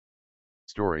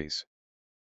 stories,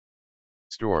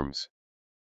 storms,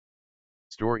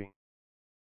 story,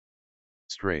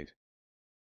 straight,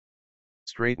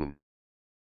 straighten,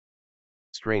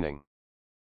 straining,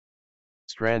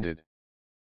 stranded,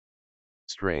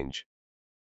 strange,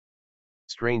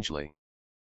 strangely,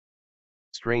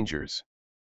 strangers,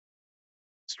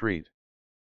 street,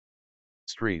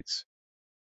 streets,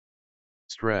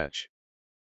 stretch,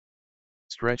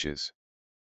 stretches,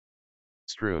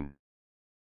 strewn,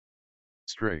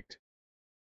 strict,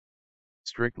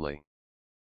 strictly,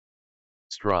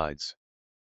 strides,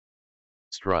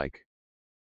 strike,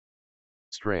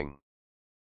 string,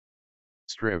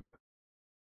 strip,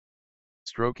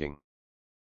 stroking,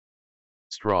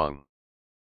 strong,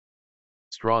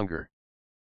 stronger,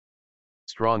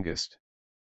 strongest,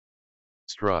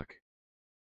 struck,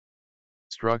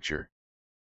 structure,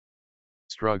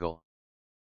 struggle,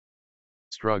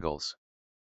 struggles,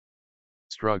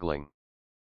 struggling,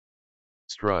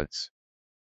 struts,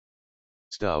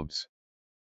 stubs,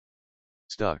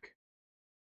 stuck,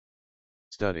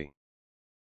 study,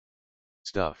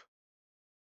 stuff,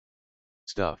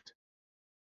 stuffed,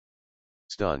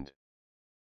 stunned,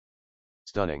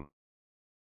 stunning,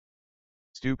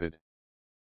 stupid,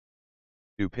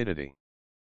 stupidity,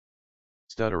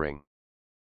 stuttering,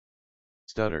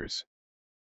 stutters,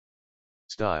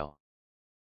 style,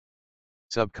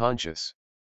 subconscious,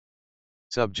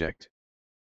 subject,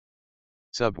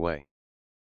 subway,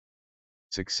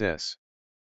 success,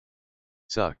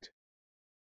 sucked,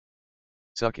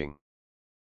 sucking,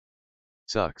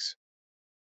 sucks,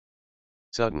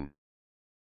 sudden,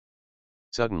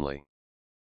 suddenly,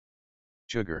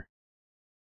 sugar,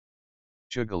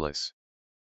 sugarless,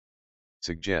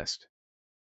 suggest,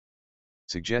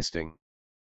 suggesting,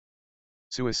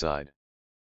 suicide,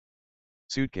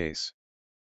 suitcase,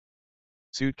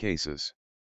 suitcases,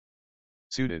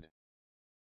 suited,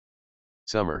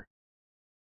 summer,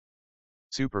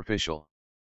 superficial,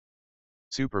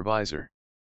 supervisor,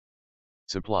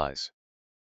 supplies,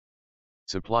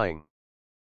 supplying,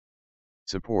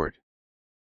 support,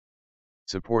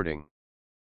 supporting,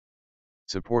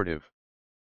 supportive,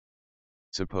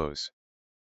 suppose,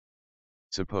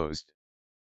 supposed,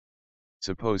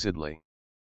 supposedly,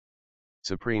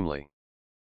 supremely,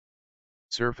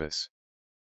 surface,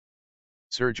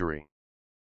 surgery,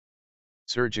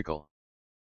 surgical,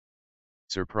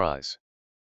 surprise,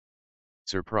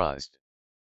 surprised,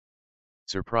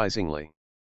 surprisingly,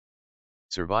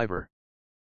 survivor,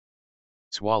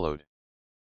 swallowed,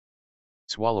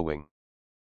 swallowing,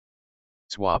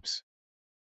 swaps,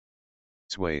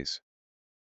 sways,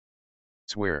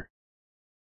 swear,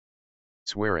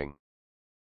 swearing,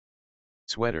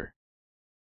 sweater,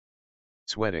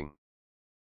 sweating,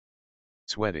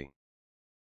 sweaty,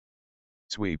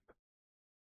 sweep,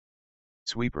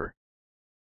 sweeper,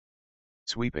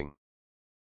 sweeping,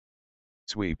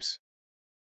 sweeps,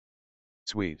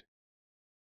 sweet,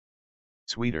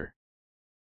 sweeter,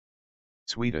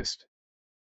 sweetest,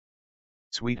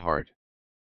 sweetheart,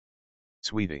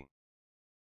 sweetie,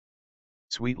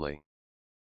 sweetly,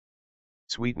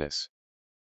 sweetness,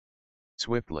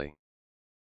 swiftly,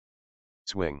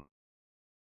 swing,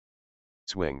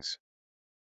 swings,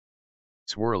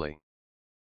 swirly,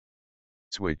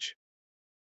 switch,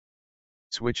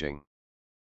 switching,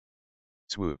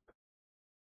 swoop,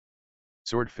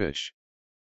 swordfish,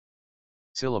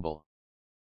 syllable,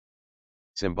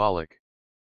 symbolic,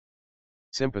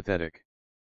 sympathetic,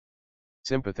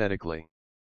 sympathetically,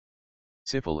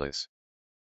 syphilis,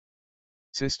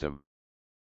 system,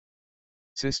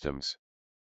 systems,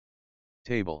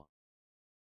 table,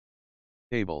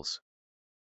 tables,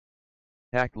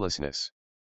 tactlessness,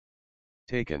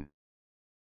 taken,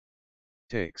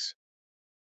 takes,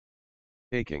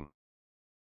 taking,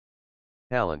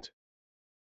 talent,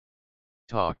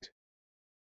 talked,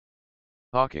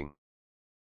 talking,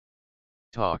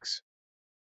 talks,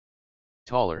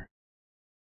 taller,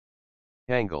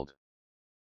 tangled,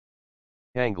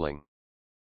 tangling,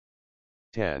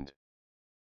 tanned,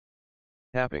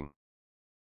 tapping,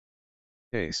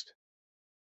 taste,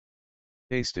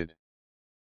 tasted,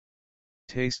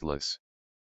 tasteless,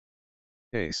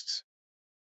 tastes,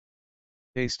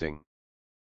 tasting,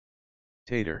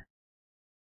 tater,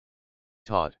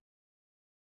 taught,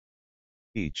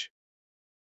 teach,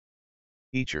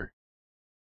 teacher,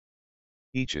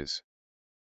 teaches,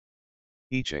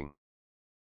 teaching,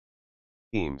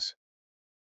 teams,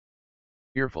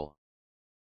 fearful,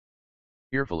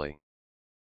 fearfully,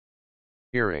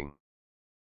 hearing,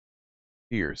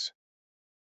 hears,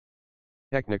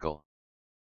 technical,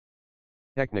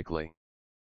 technically,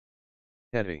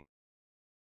 heady,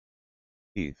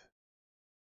 teeth,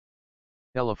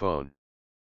 telephone,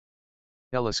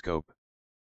 telescope,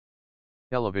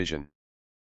 television,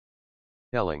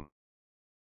 telling,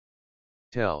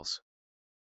 tells,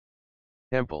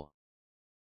 temple,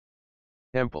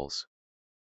 temples,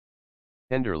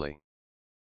 tenderly,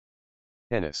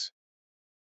 tennis,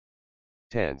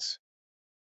 tense,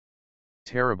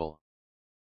 terrible,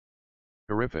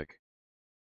 terrific,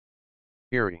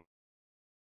 eerie,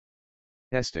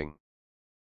 testing,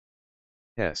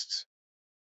 tests,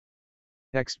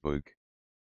 textbook,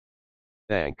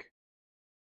 thank,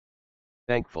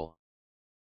 thankful,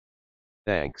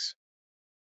 thanks,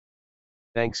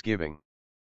 Thanksgiving,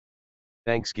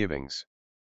 Thanksgivings,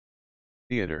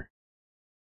 theater,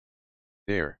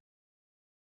 there,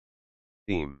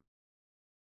 theme,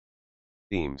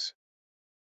 themes,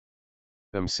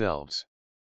 themselves,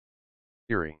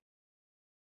 theory,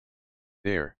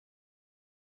 there,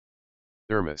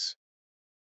 thermos,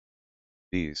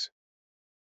 these,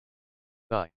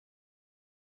 thy,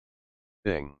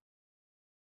 thing,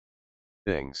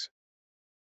 things,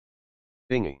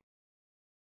 thingy,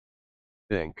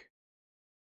 think,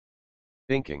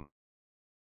 thinking,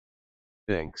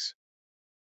 thinks,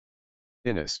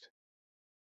 thinnest,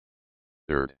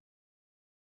 third,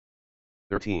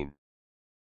 13,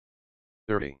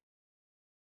 30,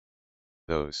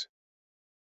 those,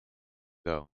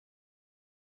 though,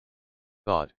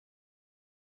 thought,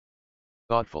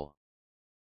 thoughtful,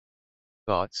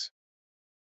 thoughts,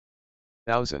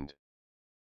 thousand,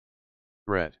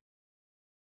 threat,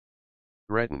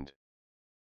 threatened,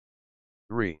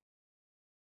 three,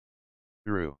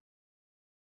 through,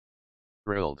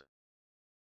 thrilled,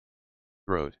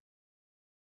 throat,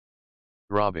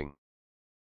 throbbing,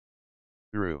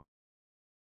 through,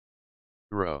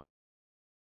 throw,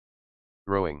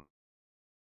 throwing,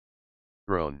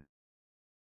 thrown,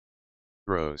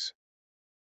 throws,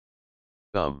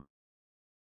 thumb,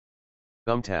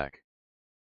 thumbtack,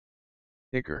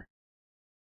 ticker,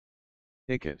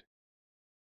 ticket,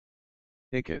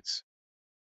 tickets,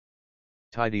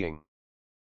 tidying,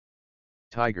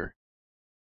 tiger,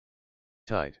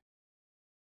 tight,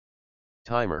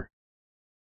 timer,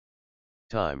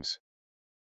 times,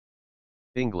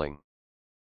 tingling,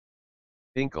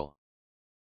 tinkle,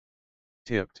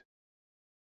 tipped,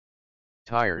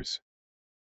 tires,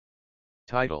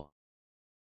 title,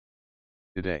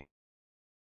 today,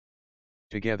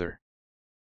 together,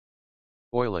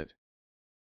 toilet,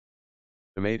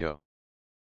 tomato,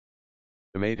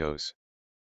 tomatoes,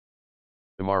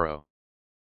 tomorrow,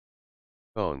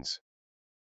 phones,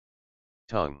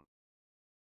 tongue,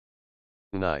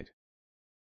 tonight,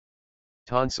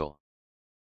 tonsil,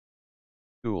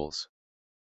 tools,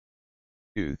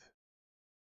 tooth,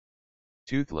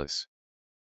 toothless,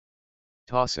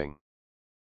 tossing,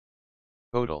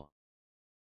 total,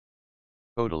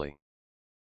 totally,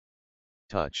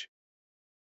 touch,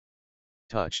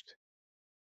 touched,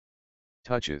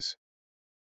 touches,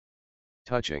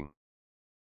 touching,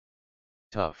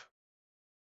 tough,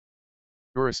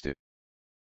 touristed,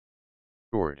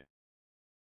 toward,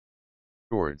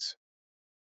 towards,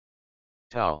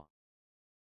 towel,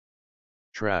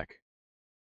 track,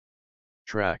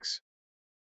 tracks,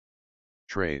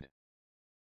 trade,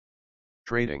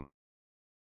 trading,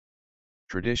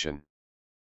 tradition,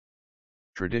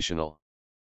 traditional,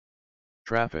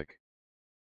 traffic,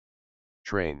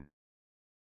 train,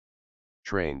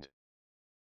 trained,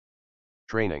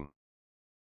 training,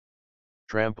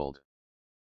 trampled,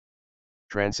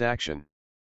 transaction,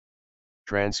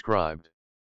 transcribed,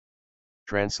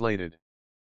 translated,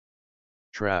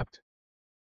 trapped,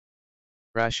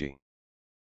 trashy,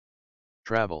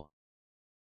 travel,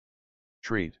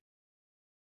 treat,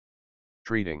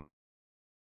 treating,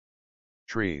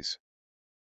 trees,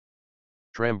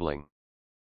 trembling,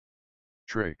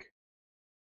 trick,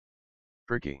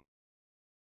 tricky,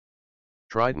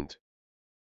 trident,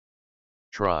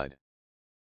 tried,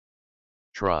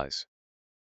 tries,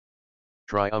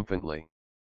 triumphantly,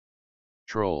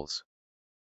 trolls,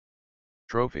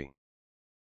 trophy,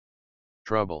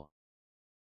 trouble,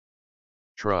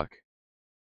 truck,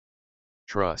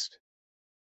 trust,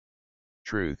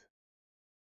 truth,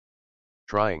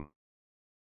 trying,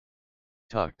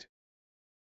 tucked,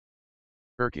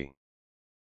 turkey,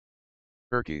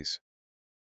 turkeys,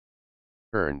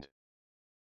 earned,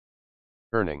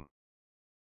 earning,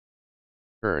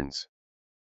 earns,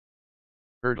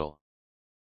 hurdle,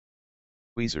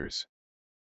 tweezers,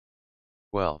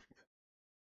 wealth,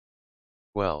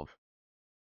 12,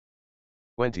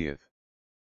 20th,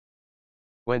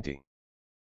 20,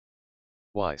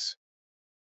 twice,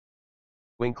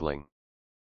 twinkling,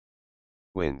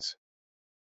 wins,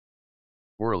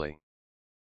 whirly,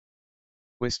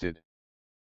 twisted,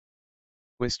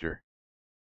 twister,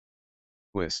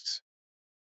 twists,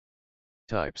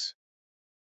 types,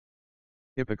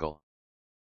 typical,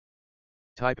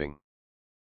 typing,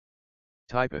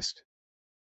 typist,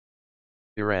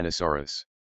 Tyrannosaurus,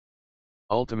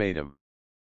 ultimatum,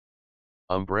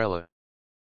 umbrella,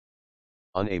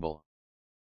 unable,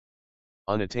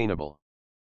 unattainable,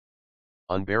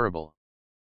 unbearable,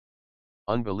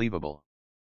 unbelievable,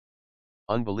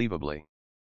 unbelievably,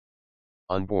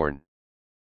 unborn,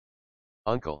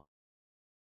 uncle,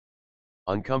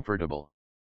 uncomfortable,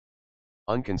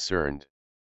 unconcerned,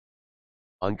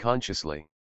 unconsciously,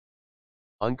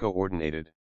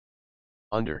 uncoordinated,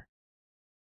 under,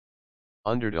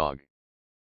 underdog,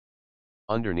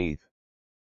 underneath,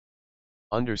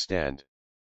 understand,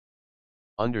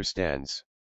 understands,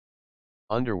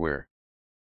 underwear,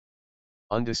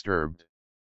 undisturbed,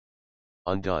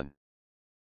 undone,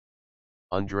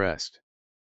 undressed,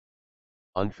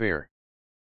 unfair,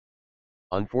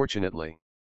 unfortunately,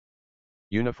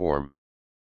 uniform,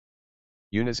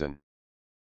 unison,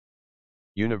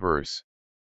 universe,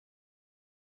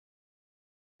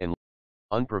 and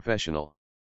unprofessional,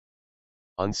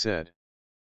 unsaid,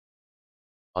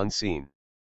 unseen,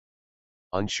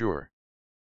 unsure,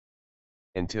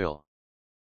 until,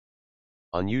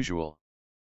 unusual,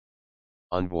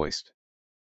 unvoiced,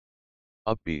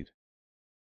 upbeat,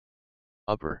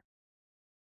 upper,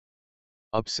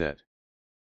 upset,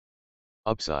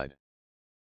 upside,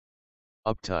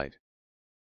 uptight,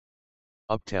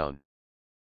 uptown,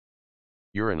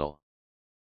 urinal,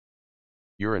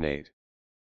 urinate,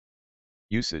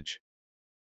 usage,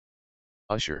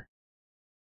 usher,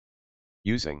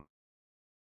 using,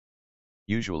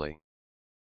 usually,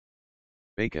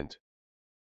 vacant,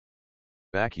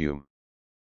 vacuum,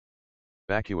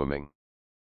 vacuuming,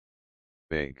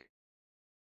 vague,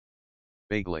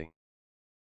 vaguely,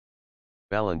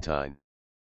 Valentine,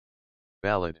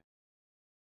 valid,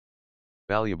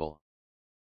 valuable,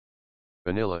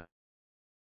 vanilla,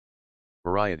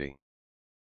 variety,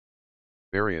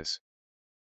 various,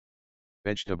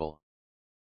 vegetable,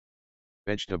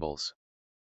 vegetables,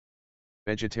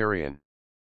 vegetarian,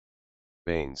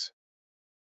 veins,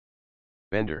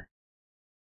 vendor,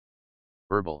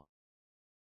 verbal,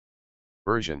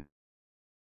 version,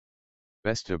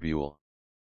 vestibule,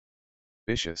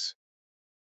 vicious,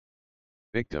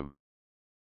 victim,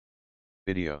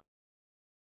 video,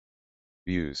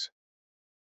 views,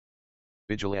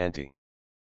 vigilante,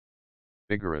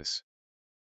 vigorous,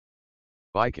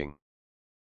 Viking,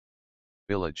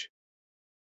 village,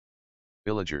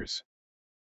 villagers,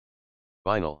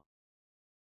 vinyl,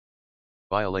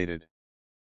 violated,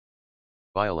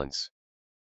 violence,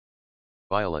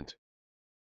 violent,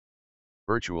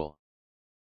 virtual,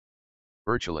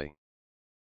 virtually,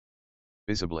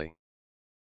 visibly,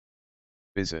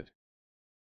 visit,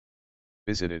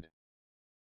 visited,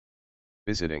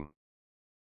 visiting,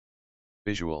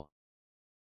 visual,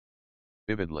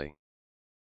 vividly,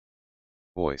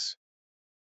 voice,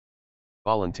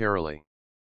 voluntarily,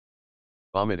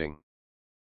 vomiting,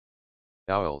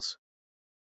 bowels,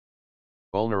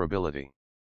 vulnerability,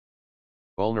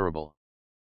 vulnerable,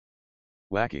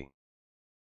 wacky,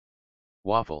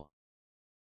 waffle,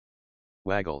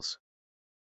 waggles,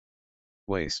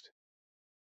 waste,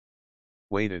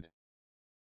 weighted,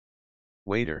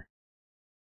 waiter,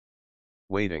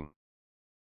 waiting,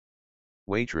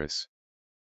 waitress,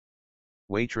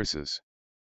 waitresses,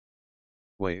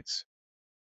 waits,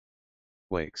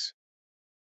 wakes,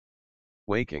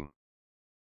 waking,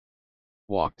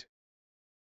 walked,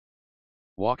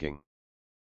 walking,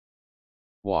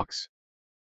 walks,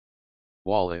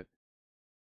 wallet,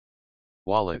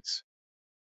 wallets,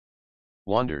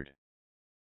 wandered,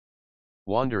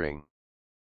 wandering,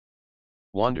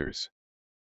 wanders,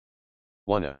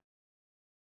 wanna,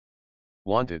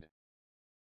 wanted,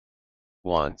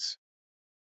 wants,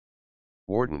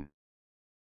 warden,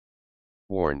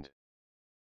 warned,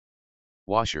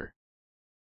 washer,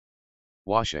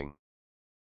 washing,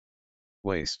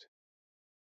 waste,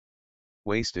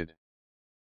 wasted,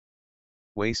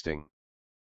 wasting,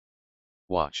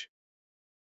 watch,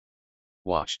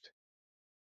 watched,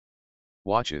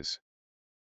 watches,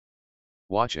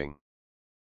 watching,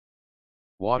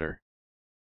 water,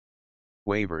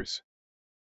 waivers,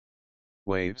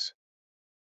 waves,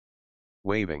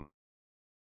 waving,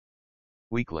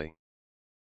 weekly,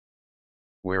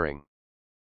 wearing,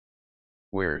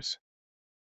 wears,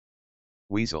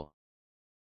 weasel,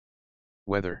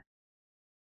 weather,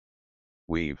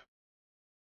 weave,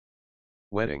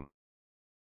 wedding,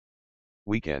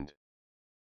 weekend,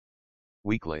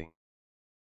 weekly,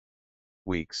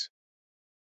 weeks,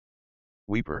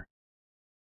 weeper,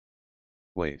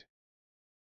 wait,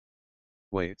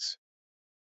 waits,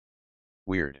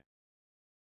 weird,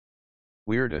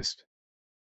 weirdest,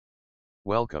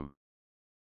 welcome,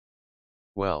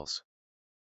 wells,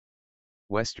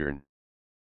 western,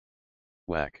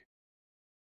 whack,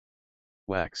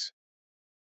 wax,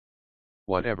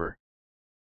 whatever,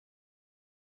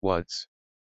 what's,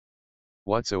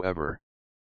 whatsoever,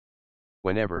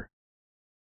 whenever,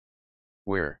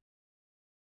 where,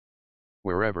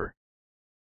 wherever,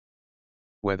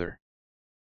 whether,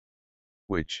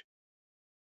 which,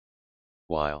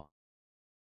 while,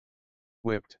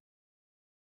 whipped,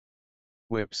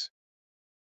 whips,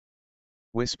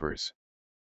 whispers,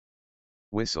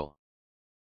 whistle,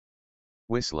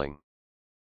 whistling,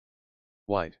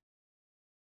 white,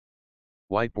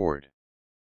 whiteboard,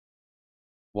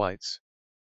 whites,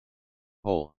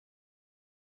 whole,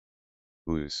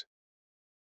 ooze,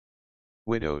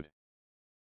 widowed,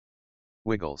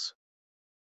 wiggles,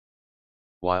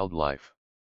 wildlife,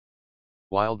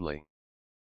 wildly,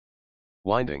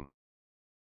 winding,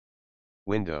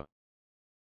 window,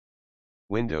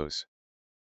 windows,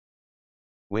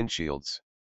 windshields,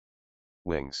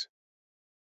 wings,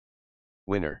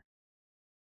 winner,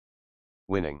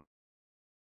 winning,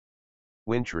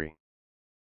 wintry,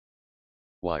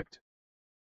 wiped,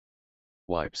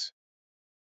 wipes,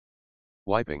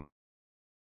 wiping,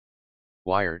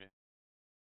 wired,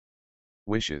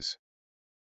 wishes,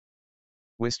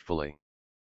 wistfully,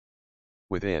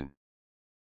 within,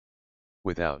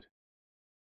 without,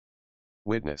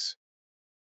 witness,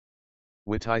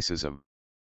 witticism,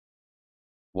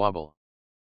 wobble,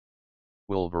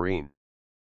 wolverine,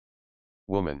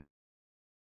 woman,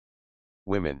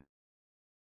 women,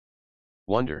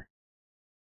 wonder,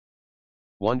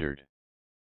 wondered,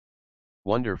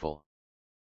 wonderful,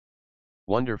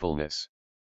 wonderfulness,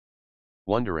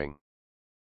 wondering,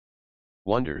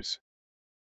 wonders,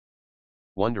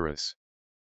 wondrous,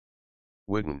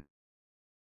 wooden,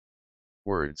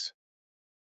 words,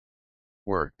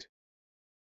 worked,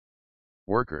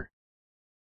 worker,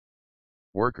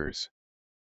 workers,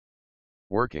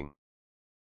 working,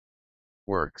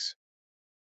 works,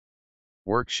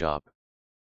 workshop,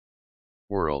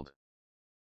 world,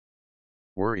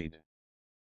 worried,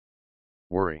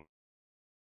 worry,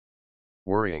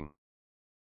 worrying,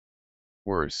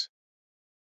 worse,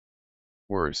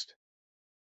 worst,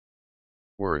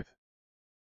 worth,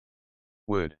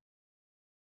 would,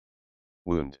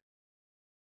 wound,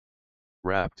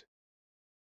 wrapped,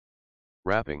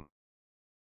 wrapping,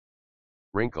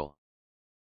 wrinkle,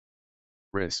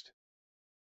 wrist,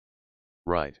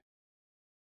 right,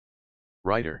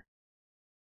 writer,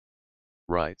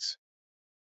 writes,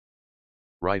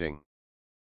 writing,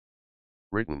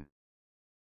 written,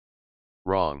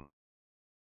 wrong,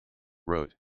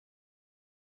 wrote,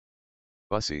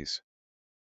 buses,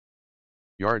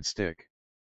 yardstick,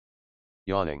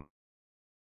 yawning,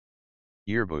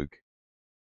 yearbook,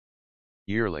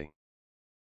 yearly,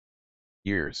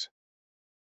 years,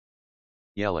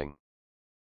 yelling,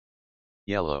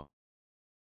 yellow,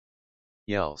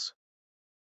 yells,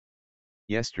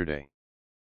 yesterday,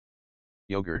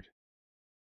 yogurt,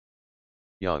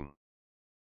 young,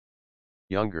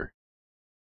 younger,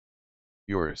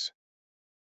 yours,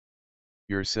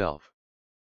 yourself,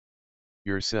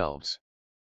 yourselves,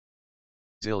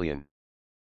 zillion,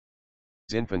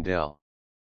 Zinfandel,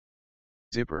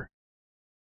 zipper,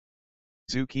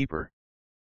 zookeeper,